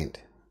point,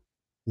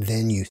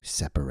 then you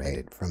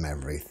separated from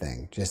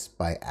everything just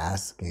by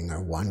asking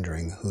or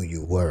wondering who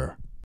you were.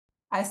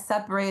 I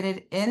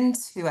separated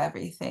into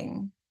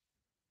everything.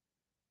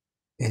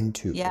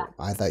 Into, Yeah.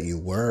 I thought you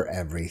were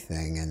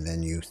everything, and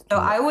then you So threw.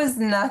 I was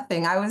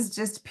nothing. I was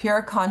just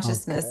pure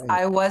consciousness. Okay.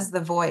 I was the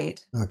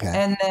void. Okay.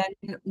 And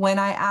then when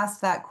I asked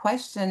that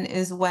question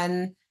is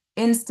when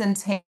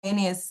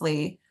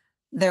instantaneously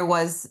there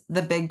was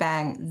the Big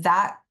Bang.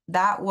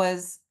 That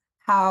was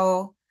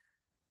how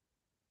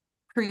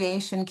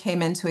creation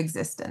came into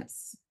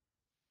existence.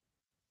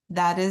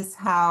 That is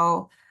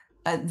how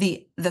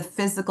the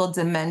physical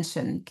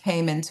dimension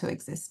came into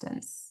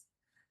existence.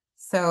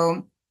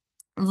 So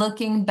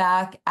looking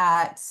back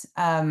at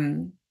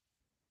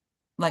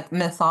like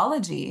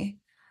mythology,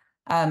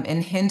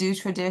 in Hindu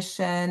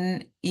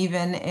tradition,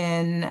 even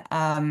in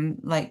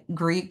like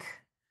Greek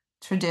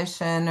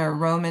tradition or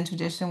Roman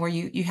tradition, where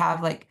you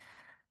have like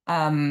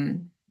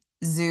um,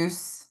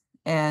 Zeus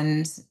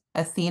and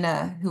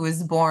Athena, who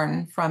was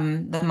born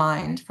from the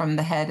mind, from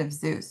the head of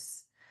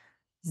Zeus.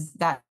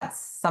 That's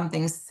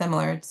something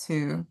similar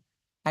to.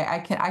 I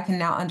can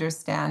now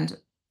understand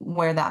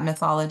where that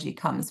mythology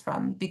comes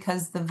from,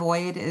 because the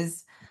void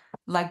is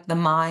like the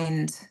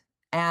mind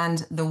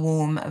and the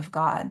womb of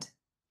God.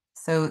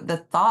 So the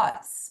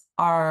thoughts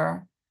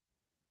are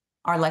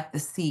like the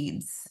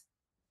seeds.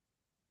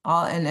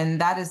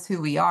 And that is who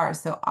we are.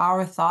 So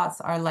our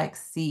thoughts are like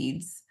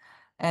seeds.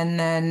 And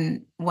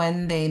then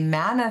when they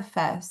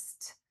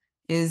manifest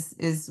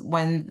is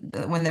when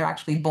they're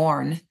actually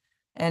born.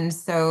 And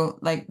so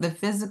like the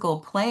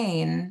physical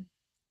plane,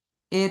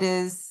 it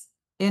is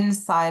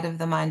inside of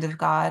the mind of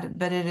God,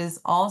 but it is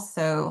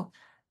also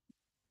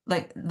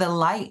like the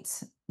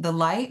light,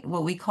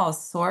 what we call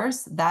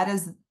source, that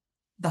is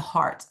the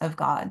heart of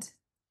God.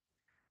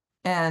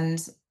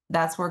 And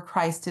that's where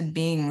Christed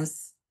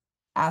beings,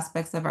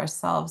 aspects of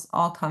ourselves,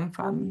 all come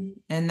from.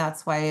 And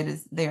that's why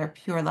they are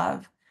pure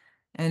love.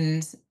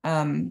 And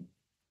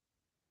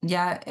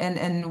yeah,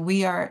 and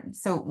we are,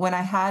 so when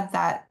I had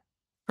that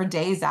for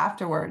days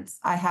afterwards,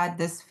 I had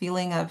this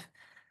feeling of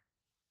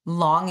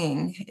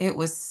longing. It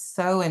was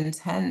so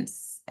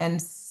intense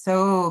and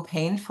so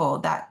painful,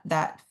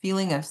 that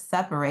feeling of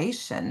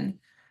separation.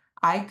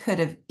 I could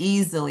have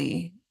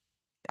easily,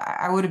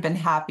 I would have been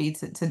happy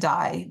to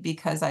die,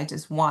 because I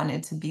just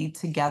wanted to be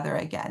together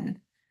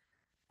again.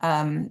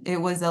 It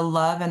was a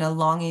love and a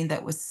longing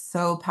that was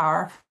so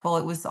powerful.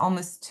 It was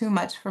almost too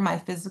much for my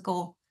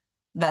physical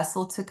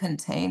vessel to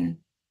contain.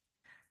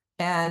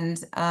 And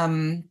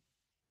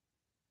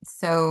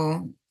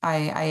so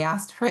I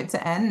asked for it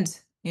to end.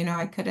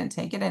 I couldn't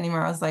take it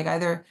anymore. I was like,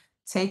 either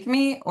take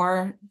me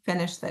or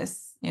finish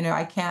this.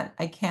 I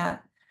can't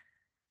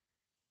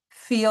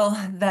feel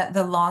that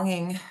the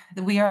longing.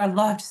 We are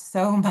loved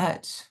so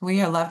much.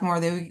 We are loved more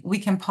than we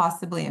can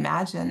possibly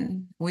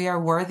imagine. We are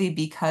worthy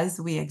because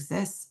we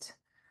exist.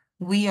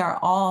 We are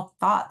all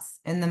thoughts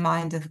in the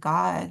mind of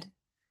God.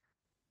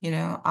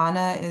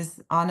 Anna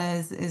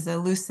is a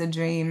lucid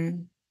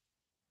dream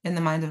in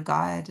the mind of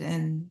God,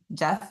 and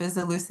Jeff is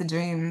a lucid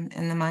dream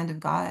in the mind of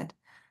God.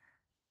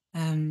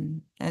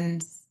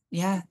 And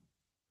yeah,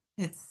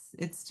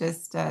 it's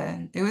just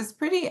it was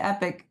pretty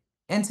epic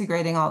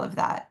integrating all of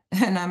that.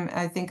 And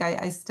I think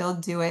I still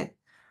do it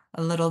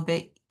a little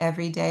bit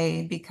every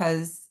day,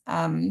 because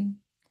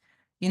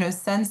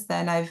since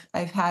then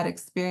I've had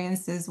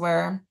experiences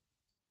where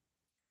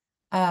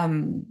I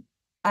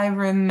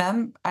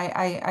remember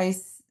I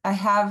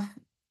have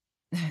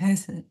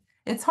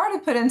it's hard to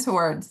put into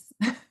words.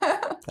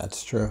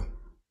 That's true.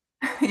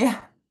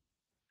 Yeah.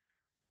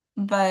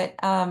 But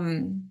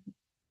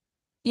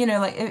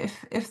like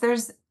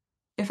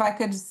if I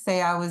could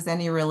say I was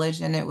any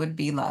religion, it would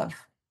be love.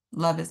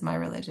 Love is my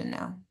religion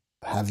now.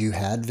 Have you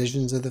had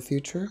visions of the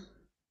future?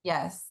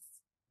 Yes,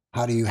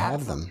 How do you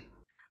have absolutely. them?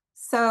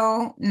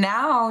 So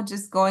now,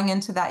 just going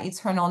into that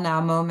eternal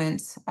now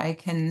moment, I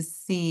can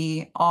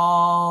see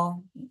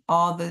all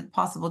the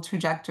possible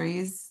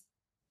trajectories,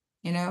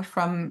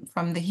 from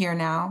the here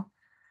now.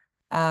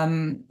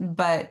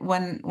 But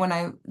when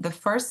the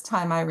first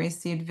time I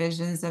received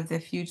visions of the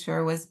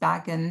future was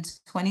back in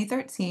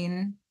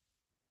 2013,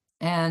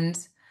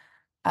 and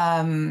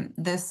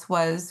this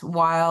was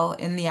while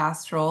in the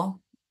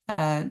astral,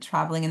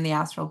 traveling in the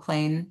astral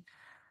plane.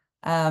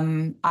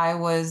 I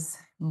was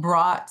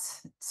brought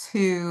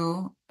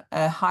to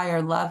a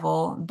higher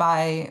level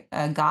by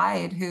a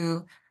guide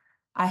who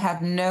I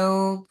have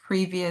no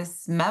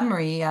previous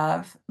memory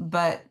of,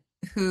 but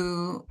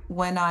who,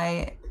 when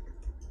I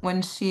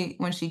when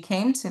she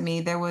came to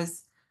me, there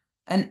was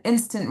an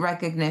instant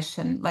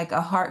recognition, like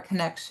a heart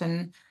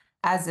connection,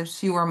 as if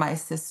she were my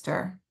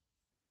sister.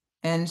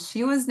 And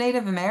she was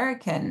Native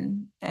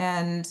American,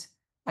 and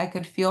I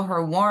could feel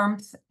her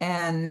warmth,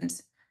 and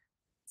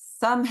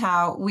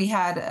somehow we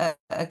had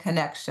a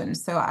connection.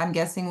 So I'm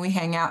guessing we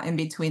hang out in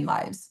between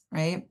lives,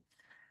 right?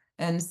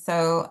 And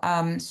so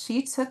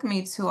she took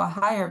me to a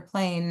higher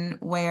plane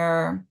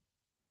where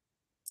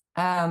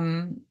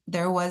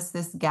there was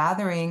this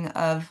gathering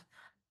of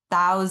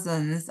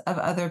thousands of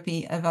other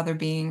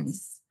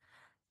beings,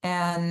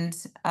 and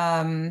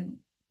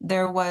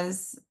there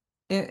was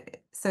it.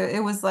 So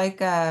it was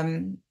like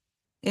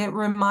it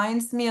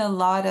reminds me a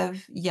lot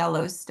of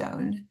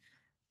Yellowstone,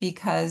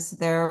 because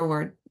there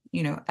were,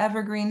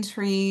 evergreen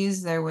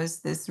trees, there was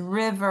this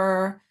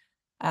river,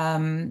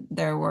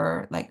 there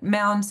were like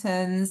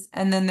mountains,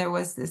 and then there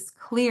was this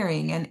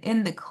clearing. And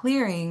in the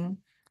clearing,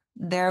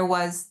 there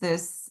was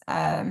this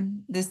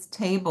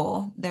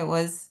table that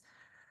was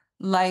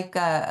like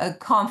a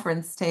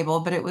conference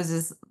table, but it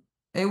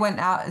went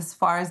out as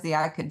far as the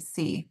eye could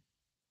see.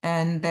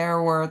 And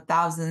there were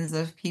thousands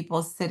of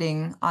people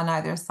sitting on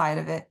either side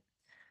of it.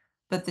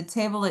 But the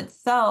table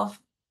itself,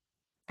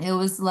 it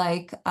was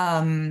like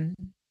kind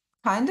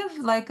of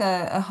like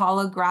a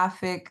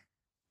holographic,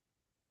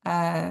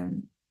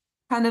 um,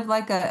 kind of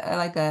like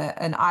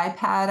an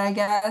iPad, I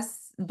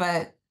guess,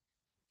 but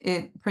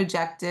it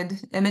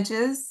projected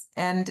images,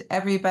 and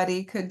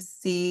everybody could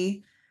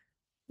see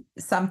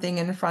something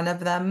in front of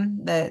them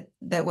that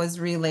was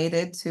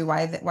related to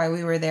why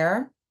we were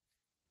there.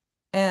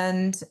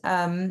 And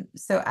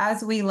so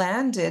as we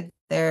landed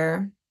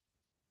there,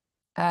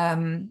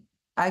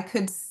 I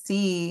could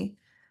see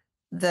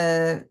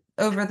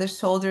over the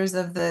shoulders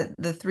of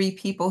the three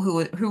people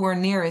who were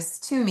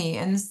nearest to me.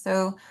 And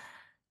so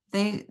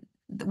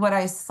what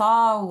I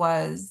saw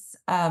was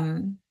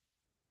the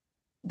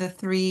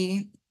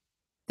three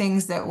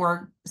things that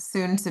were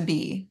soon to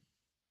be.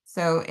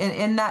 So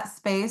in that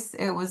space,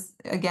 it was,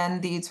 again,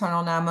 the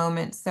eternal now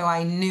moment. So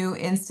I knew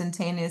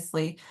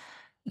instantaneously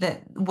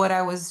that what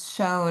I was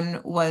shown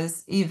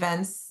was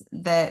events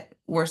that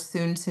were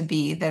soon to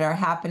be, that are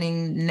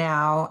happening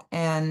now.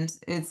 And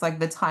it's like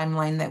the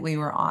timeline that we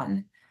were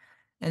on.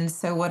 And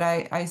so what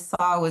I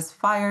saw was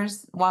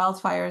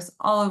wildfires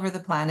all over the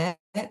planet.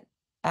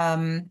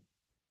 And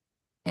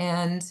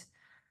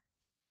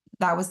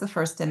that was the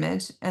first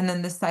image. And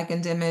then the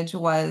second image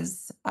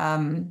was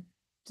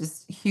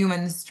just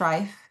human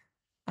strife,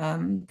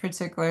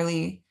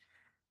 particularly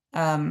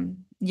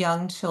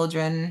young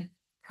children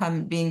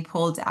being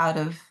pulled out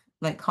of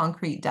like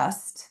concrete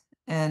dust.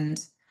 And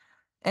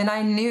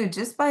I knew,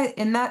 just by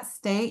in that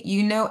state,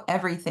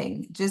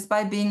 everything. Just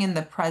by being in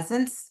the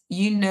presence,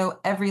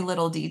 every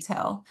little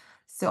detail.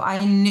 So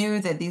I knew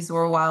that these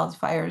were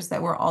wildfires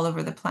that were all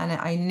over the planet.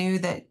 I knew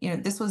that,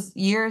 this was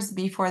years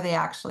before they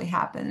actually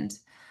happened.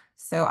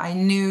 So I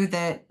knew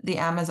that the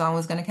Amazon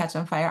was going to catch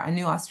on fire. I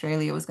knew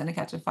Australia was going to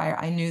catch a fire.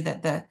 I knew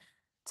that the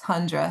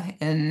tundra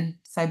in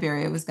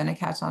Siberia was going to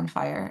catch on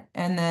fire.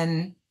 And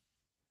then,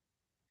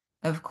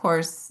 of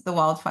course, the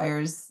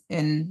wildfires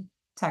in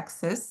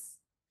Texas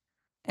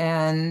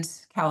and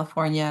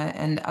California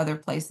and other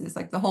places,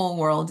 like the whole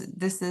world.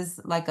 This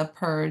is like a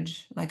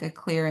purge, like a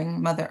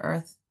clearing, Mother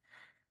Earth.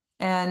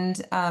 And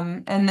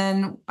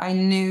then I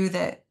knew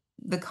that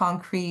the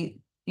concrete,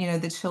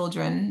 the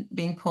children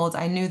being pulled,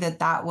 I knew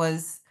that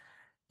was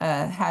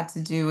had to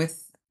do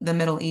with the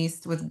Middle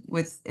East,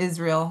 with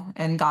Israel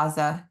and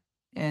Gaza.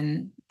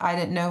 And I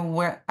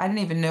didn't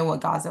even know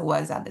what Gaza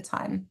was at the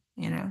time,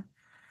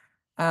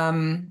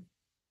 And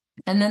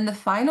then the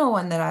final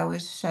one that I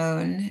was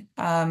shown,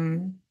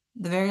 the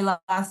very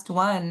last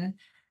one,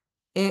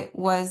 it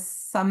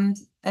was an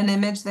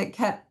image that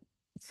kept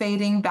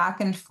fading back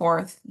and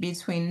forth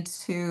between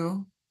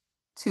two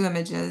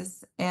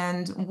images.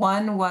 And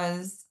one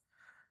was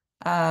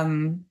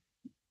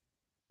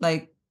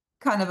like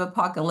kind of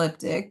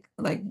apocalyptic,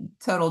 like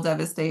total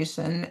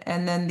devastation.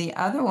 And then the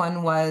other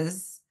one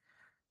was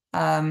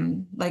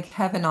like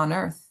heaven on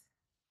earth.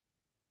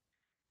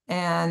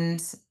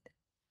 And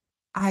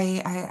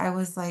I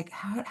was like,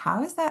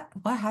 how is that?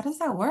 How does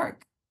that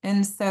work?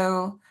 And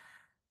so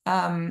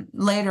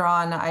later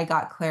on, I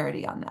got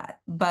clarity on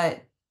that.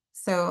 But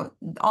so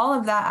all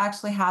of that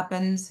actually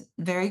happened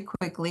very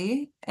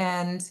quickly.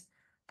 And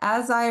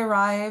as I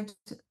arrived,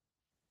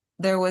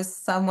 there was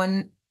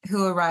someone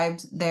who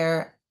arrived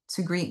there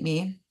to greet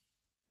me,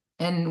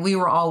 and we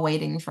were all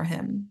waiting for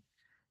him.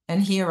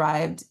 And he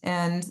arrived,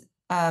 and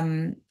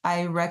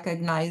I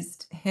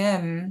recognized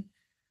him.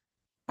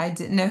 I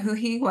didn't know who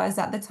he was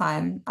at the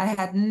time. I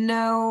had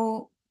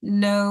no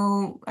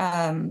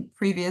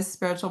previous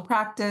spiritual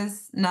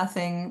practice,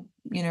 nothing,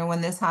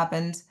 when this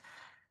happened.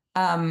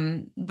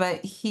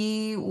 But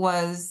he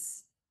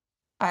was,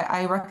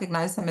 I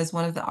recognized him as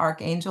one of the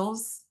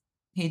archangels.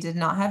 He did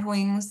not have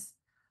wings,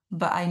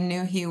 but I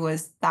knew he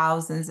was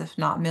thousands, if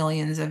not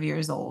millions of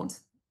years old,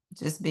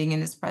 just being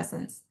in his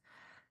presence.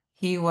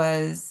 He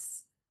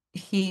was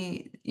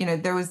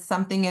there was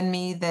something in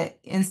me that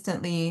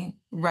instantly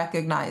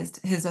recognized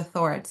his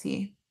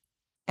authority.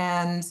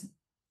 And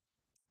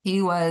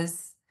he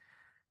was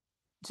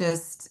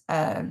just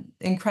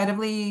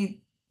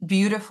incredibly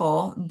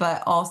beautiful,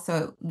 but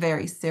also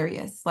very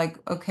serious. Like,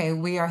 okay,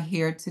 we are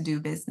here to do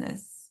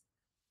business,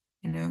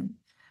 you know?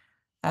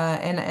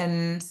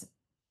 And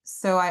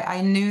so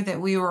I knew that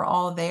we were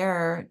all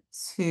there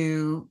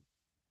to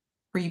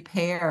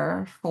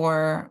prepare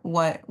for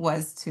what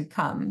was to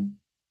come,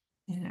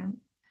 you know?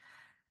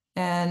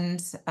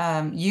 And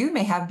you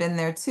may have been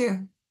there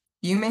too.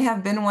 You may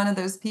have been one of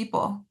those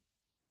people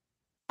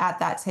at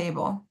that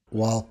table.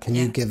 Well, can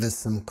you Yeah. give us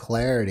some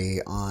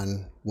clarity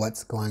on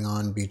what's going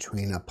on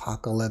between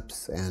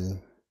apocalypse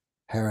and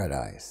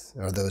paradise?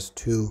 Are those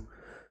two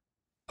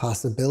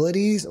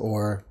possibilities,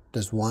 or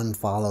does one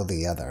follow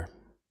the other?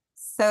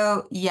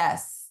 So,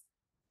 yes.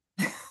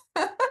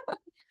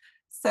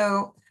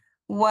 So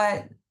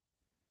what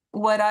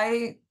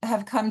I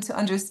have come to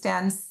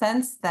understand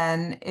since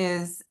then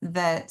is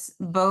that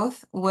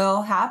both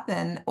will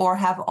happen or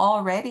have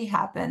already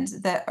happened,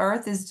 that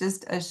Earth is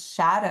just a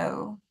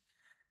shadow.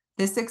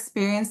 This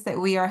experience that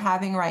we are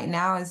having right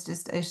now is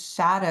just a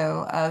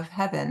shadow of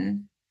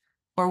heaven,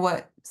 or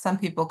what some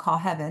people call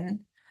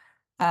heaven.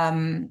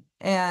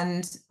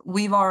 And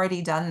we've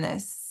already done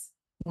this.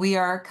 We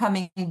are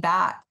coming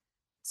back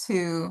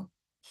to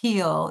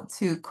heal,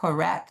 to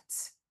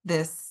correct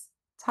this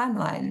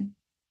timeline.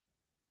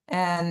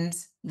 And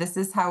this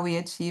is how we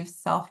achieve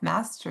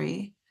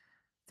self-mastery,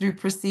 through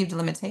perceived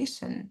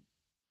limitation.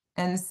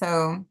 And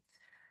so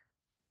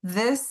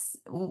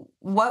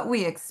what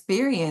we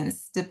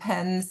experience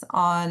depends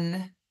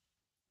on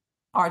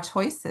our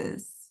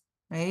choices,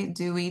 right?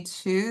 Do we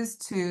choose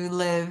to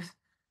live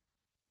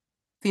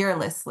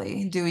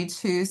fearlessly? Do we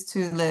choose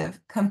to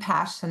live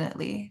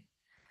compassionately?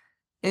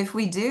 If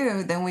we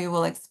do, then we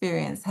will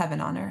experience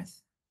heaven on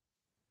earth.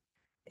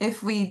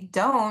 If we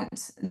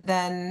don't,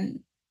 then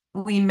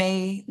we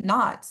may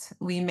not.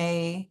 We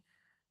may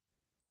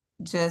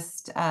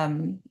just,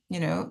 go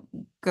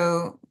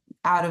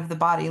out of the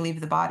body, leave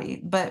the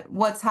body. But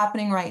what's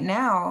happening right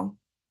now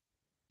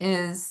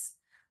is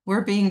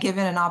we're being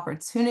given an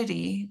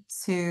opportunity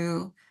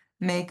to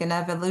make an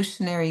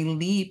evolutionary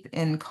leap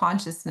in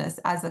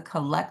consciousness as a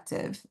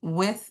collective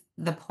with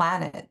the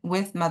planet,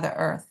 with Mother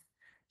Earth.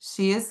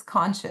 She is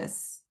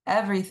conscious.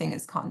 Everything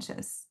is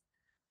conscious.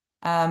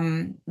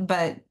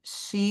 But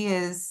she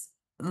is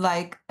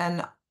like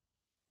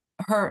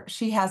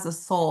she has a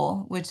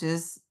soul, which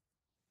is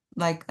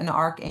like an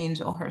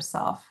archangel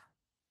herself.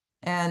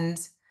 And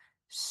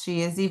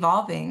she is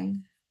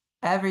evolving.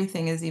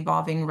 Everything is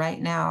evolving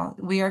right now.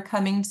 We are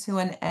coming to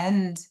an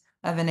end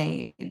of an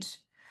age.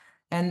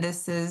 And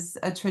this is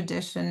a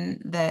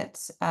tradition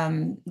that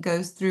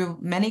goes through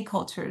many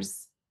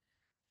cultures.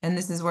 And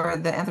this is where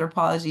the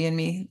anthropologist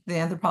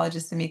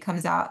in me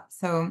comes out.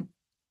 So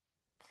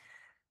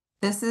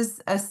this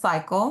is a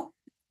cycle,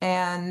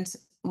 and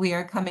we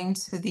are coming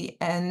to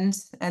the end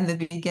and the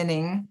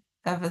beginning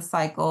of a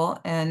cycle,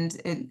 and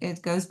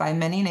it goes by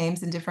many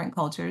names in different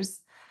cultures.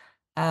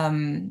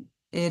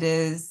 It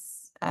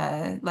is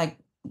like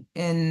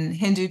in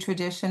Hindu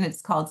tradition,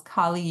 it's called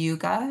Kali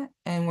Yuga,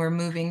 and we're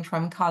moving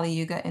from Kali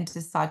Yuga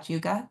into Sat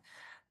Yuga,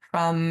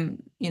 from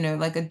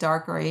like a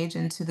darker age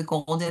into the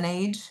golden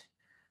age,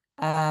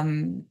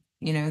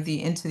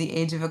 into the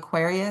age of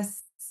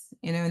Aquarius,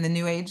 in the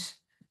New Age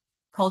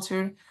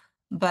culture.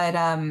 But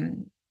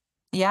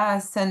yeah,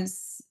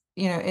 since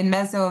in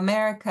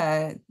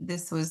Mesoamerica,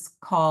 this was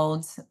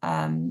called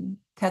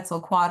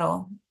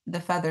Quetzalcoatl, the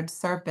feathered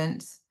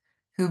serpent,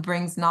 who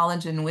brings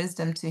knowledge and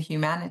wisdom to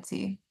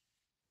humanity.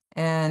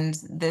 And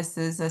this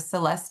is a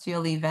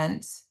celestial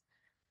event.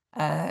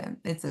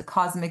 It's a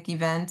cosmic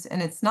event,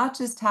 and it's not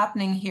just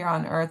happening here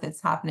on Earth,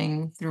 it's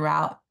happening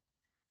throughout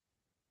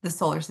the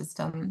solar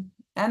system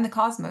and the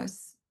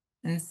cosmos.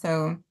 And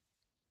so,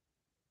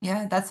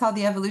 yeah, that's how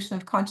the evolution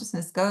of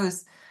consciousness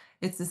goes.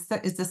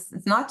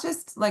 It's not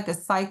just like a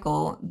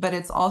cycle, but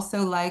it's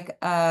also like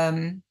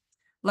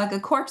a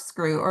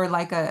corkscrew, or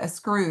like a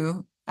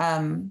screw.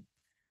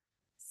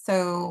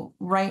 So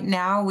right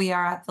now we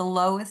are at the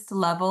lowest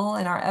level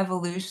in our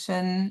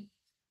evolution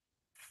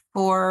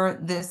for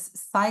this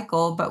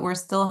cycle, but we're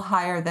still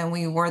higher than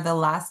we were the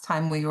last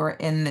time we were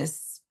in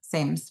this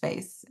same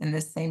space, in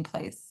this same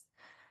place.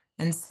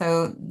 And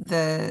so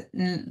the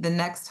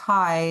next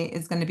high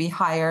is going to be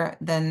higher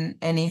than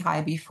any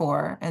high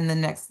before, and the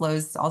next low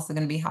is also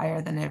going to be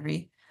higher than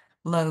every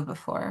low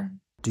before.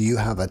 Do you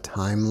have a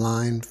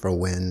timeline for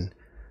when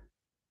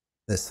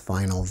this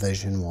final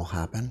vision will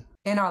happen?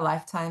 In our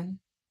lifetime.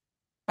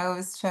 I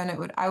was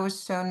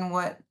shown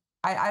what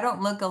I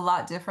don't look a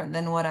lot different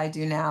than what I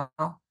do now.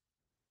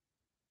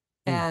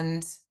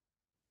 And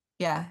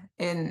yeah,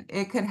 and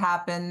it could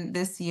happen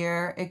this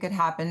year, it could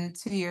happen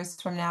 2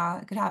 years from now,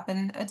 it could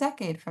happen a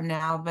decade from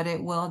now, but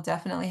it will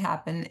definitely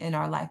happen in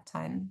our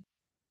lifetime.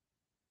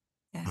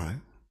 Yeah. All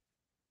right.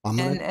 I'm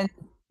gonna And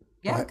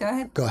yeah, go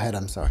ahead. Go ahead,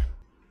 I'm sorry.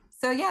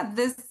 So yeah,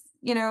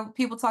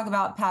 people talk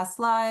about past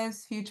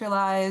lives, future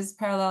lives,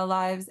 parallel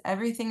lives.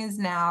 Everything is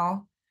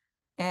now,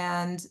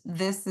 and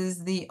this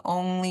is the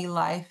only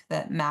life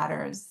that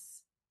matters.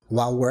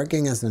 While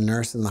working as a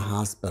nurse in the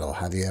hospital,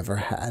 have you ever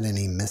had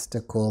any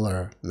mystical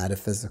or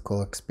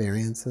metaphysical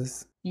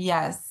experiences?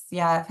 Yes,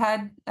 yeah, I've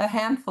had a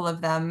handful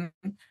of them.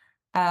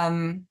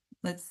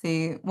 Let's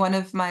see. One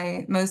of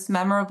my most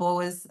memorable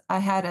was I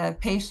had a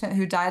patient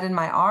who died in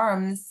my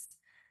arms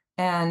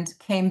and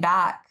came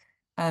back.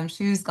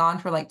 She was gone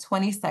for like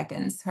 20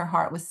 seconds. Her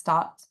heart was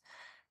stopped.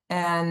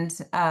 And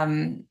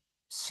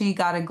she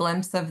got a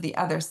glimpse of the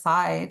other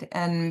side.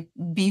 And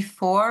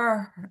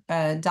before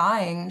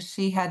dying,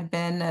 she had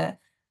been a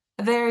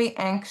very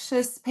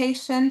anxious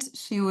patient.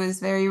 She was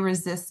very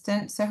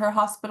resistant to her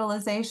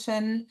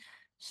hospitalization.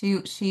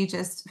 She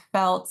just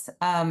felt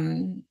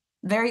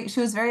she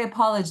was very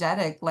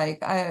apologetic,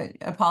 like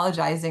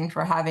apologizing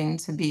for having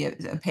to be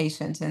a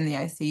patient in the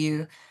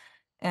ICU.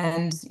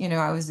 And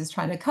I was just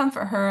trying to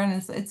comfort her,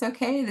 and it's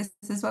okay, this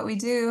is what we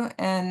do.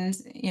 And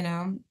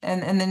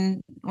and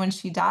then when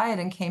she died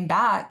and came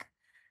back,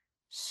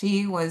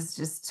 she was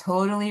just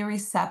totally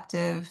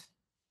receptive,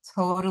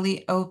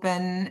 totally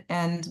open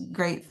and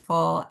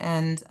grateful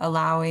and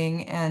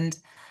allowing. And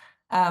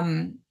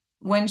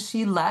when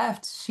she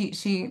left,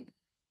 she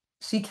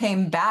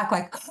came back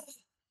like,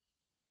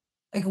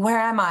 where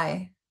am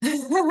I?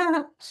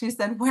 She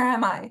said, where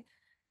am I?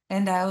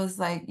 And I was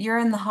like, you're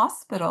in the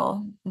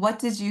hospital. What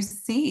did you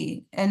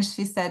see? And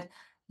she said,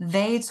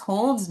 they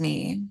told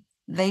me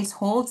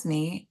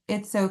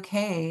it's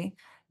okay.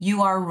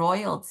 You are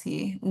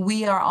royalty.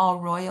 We are all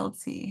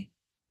royalty.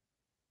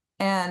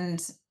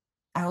 And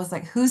I was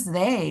like, who's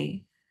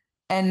they?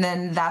 And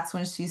then that's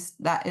when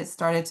that it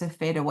started to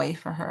fade away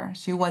for her.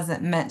 She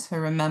wasn't meant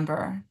to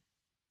remember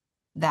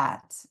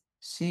that.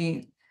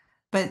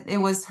 But it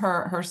was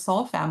her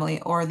soul family,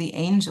 or the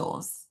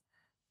angels.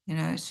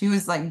 She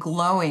was like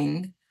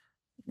glowing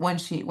when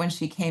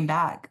she came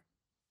back.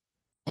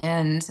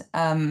 And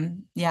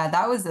yeah,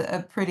 that was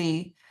a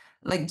pretty,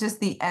 like, just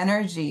the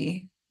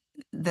energy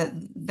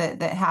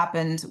that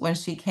happened when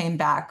she came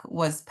back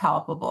was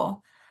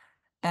palpable.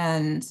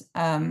 And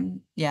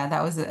yeah,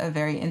 that was a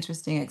very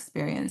interesting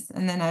experience.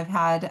 And then I've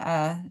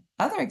had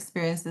other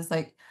experiences,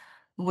 like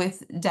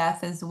with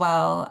death as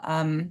well.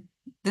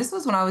 This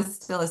was when I was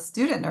still a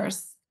student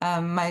nurse.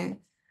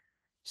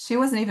 She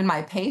wasn't even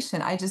my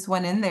patient. I just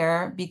went in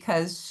there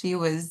because she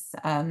was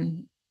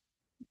in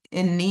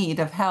need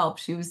of help.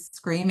 She was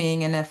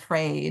screaming and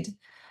afraid,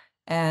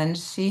 and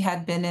she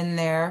had been in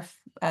there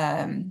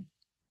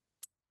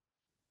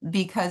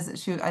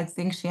because I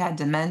think she had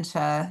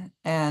dementia.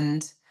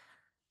 And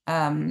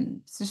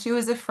so she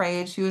was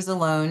afraid. She was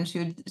alone.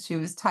 She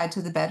was tied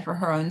to the bed for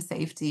her own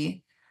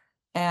safety.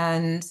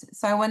 And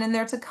so I went in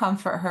there to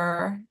comfort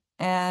her,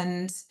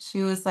 and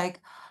she was like,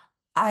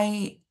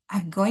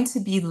 I'm going to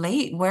be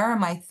late. Where are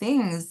my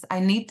things? I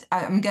need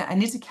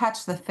to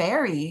catch the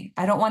ferry.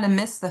 I don't want to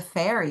miss the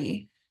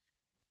ferry.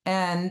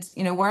 And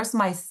where's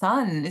my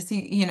son? Is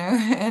he,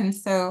 and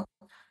so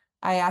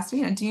I asked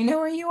her, do you know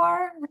where you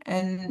are?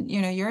 And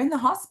you're in the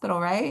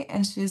hospital, right?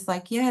 And she's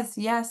like, yes,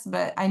 yes,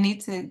 but I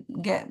need to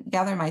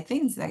gather my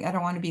things. I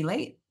don't want to be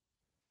late.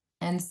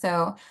 And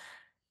so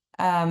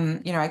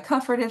I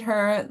comforted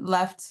her,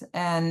 left,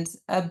 and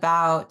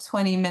about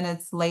 20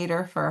 minutes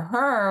later for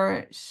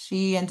her,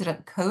 she ended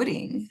up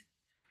coding.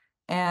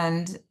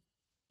 And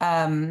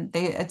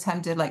they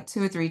attempted like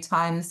 2 or 3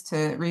 times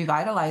to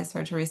revitalize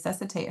her, to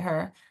resuscitate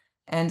her.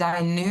 And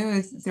I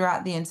knew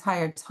throughout the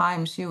entire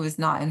time she was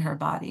not in her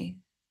body.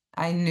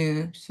 I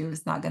knew she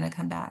was not going to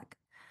come back.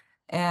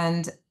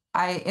 And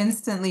I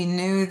instantly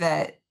knew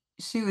that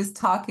she was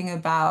talking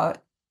about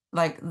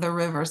like the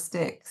river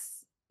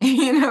Styx,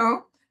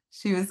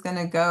 she was going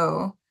to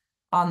go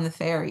on the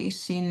ferry.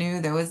 She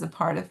knew there was a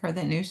part of her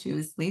that knew she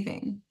was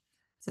leaving.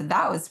 So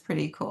that was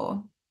pretty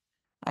cool.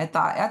 I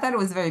thought it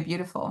was very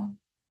beautiful.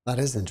 That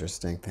is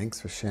interesting.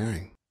 Thanks for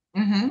sharing.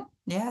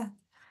 Yeah.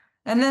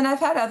 And then I've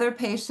had other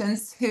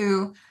patients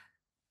who,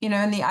 in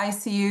the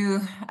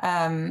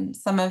ICU,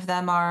 some of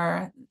them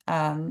are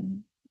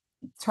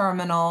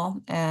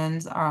terminal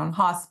and are on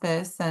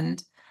hospice,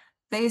 and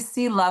they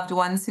see loved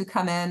ones who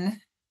come in.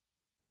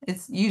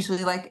 It's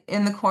usually like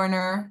in the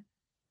corner.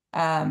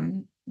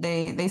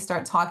 They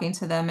start talking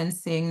to them and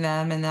seeing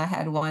them. And I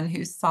had one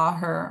who saw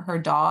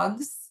her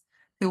dogs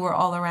who were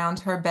all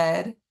around her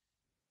bed.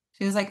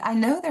 She was like, I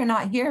know they're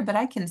not here, but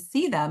I can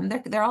see them.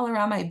 They're all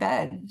around my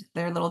bed,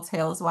 their little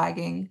tails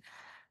wagging.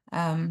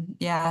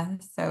 Yeah,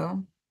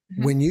 so.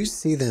 When you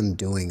see them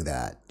doing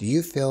that, do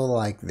you feel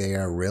like they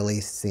are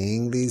really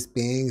seeing these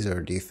beings,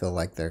 or do you feel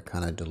like they're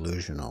kind of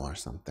delusional or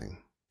something?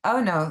 Oh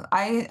no,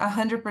 I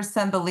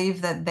 100%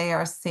 believe that they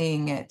are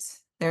seeing it.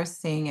 They're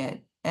seeing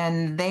it.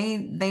 And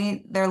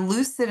they're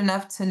lucid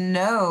enough to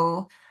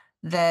know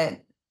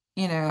that,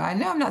 I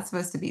know I'm not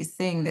supposed to be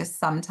seeing this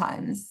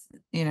sometimes.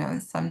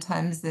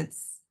 Sometimes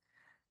it's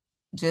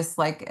just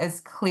like as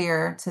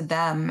clear to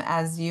them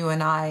as you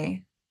and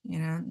I.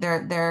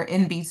 They're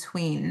in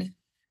between.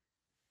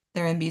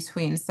 They're in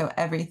between. So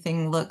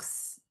everything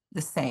looks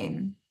the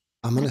same.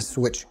 I'm going to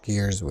switch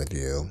gears with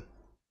you.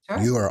 Sure.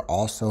 You are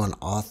also an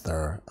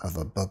author of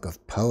a book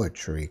of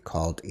poetry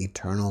called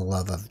Eternal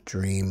Love of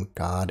Dream,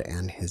 God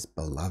and His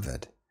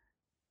Beloved.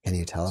 Can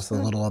you tell us a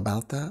little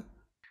about that?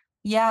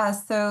 Yeah,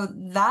 so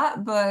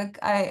that book,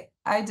 I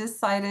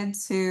decided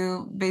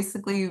to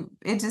basically,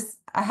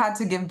 I had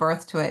to give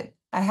birth to it.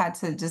 I had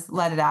to just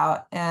let it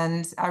out.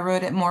 And I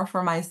wrote it more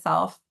for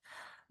myself,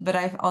 but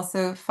I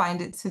also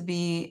find it to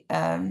be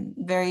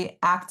very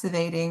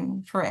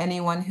activating for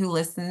anyone who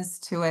listens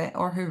to it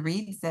or who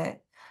reads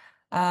it.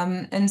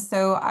 And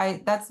so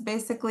that's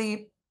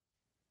basically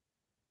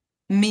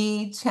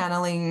me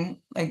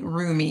channeling like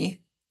Rumi,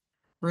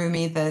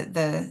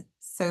 the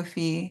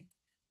Sufi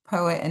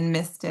poet and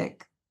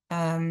mystic,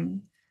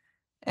 and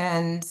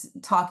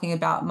talking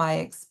about my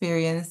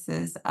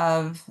experiences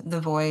of the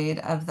void,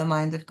 of the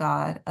mind of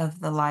God, of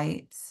the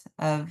light,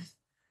 of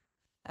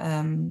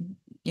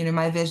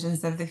my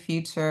visions of the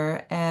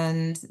future,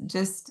 and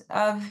just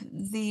of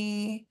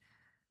the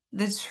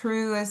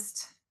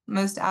truest,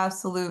 most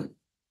absolute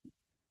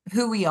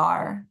who we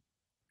are,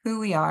 who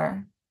we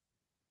are.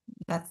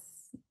 That's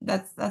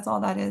that's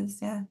all that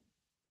is. Yeah.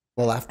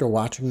 Well, after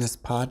watching this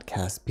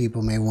podcast,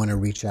 people may want to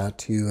reach out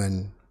to you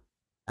and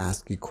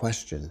ask you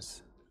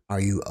questions. Are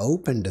you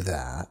open to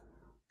that?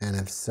 And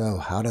if so,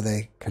 how do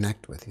they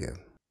connect with you?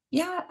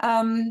 Yeah,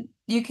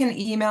 you can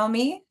email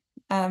me.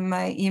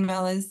 My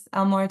email is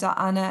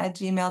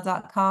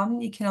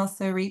elmore.anna@gmail.com. You can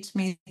also reach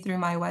me through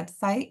my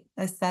website,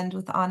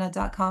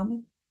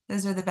 ascendwithanna.com.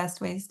 Those are the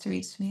best ways to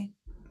reach me.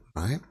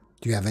 All right.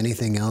 Do you have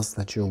anything else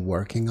that you're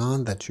working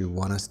on that you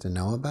want us to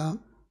know about?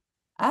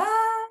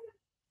 Um,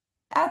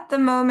 at the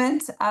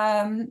moment,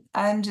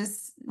 I'm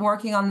just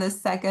working on the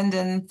second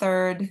and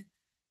third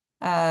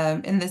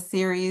in the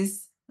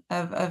series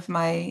of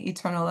my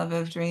Eternal Love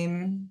of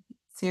Dream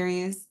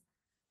series.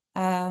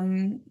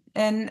 And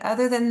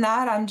other than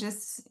that, I'm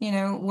just,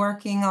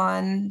 working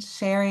on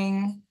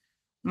sharing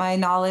my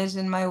knowledge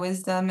and my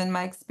wisdom and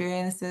my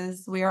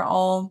experiences. We are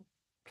all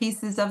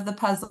pieces of the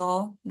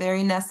puzzle,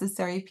 very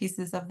necessary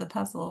pieces of the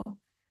puzzle.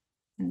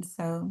 And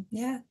so,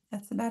 yeah,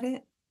 that's about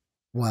it.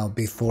 Well,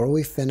 before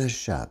we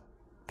finish up,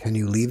 can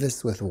you leave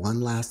us with one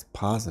last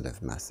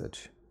positive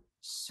message?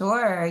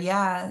 Sure,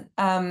 yeah.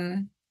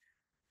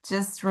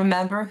 Just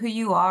remember who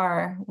you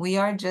are. We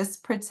are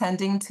just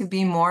pretending to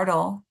be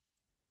mortal.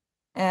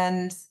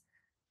 And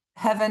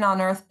heaven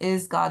on earth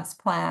is God's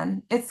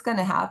plan. It's going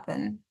to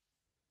happen.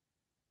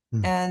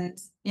 And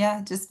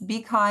yeah, just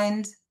be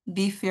kind,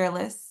 be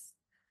fearless,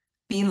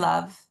 be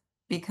love,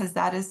 because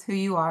that is who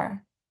you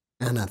are.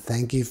 Anna,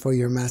 thank you for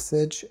your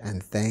message,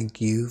 and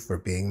thank you for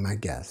being my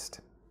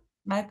guest.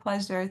 My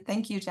pleasure.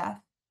 Thank you,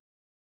 Jeff.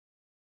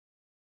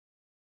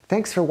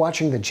 Thanks for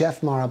watching the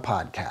JeffMara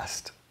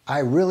podcast. I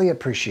really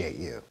appreciate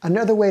you.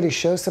 Another way to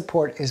show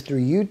support is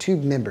through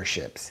YouTube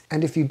memberships.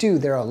 And if you do,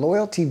 there are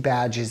loyalty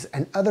badges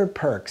and other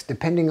perks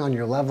depending on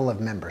your level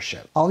of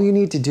membership. All you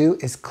need to do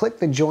is click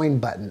the join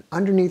button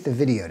underneath the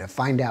video to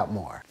find out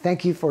more.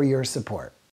 Thank you for your support.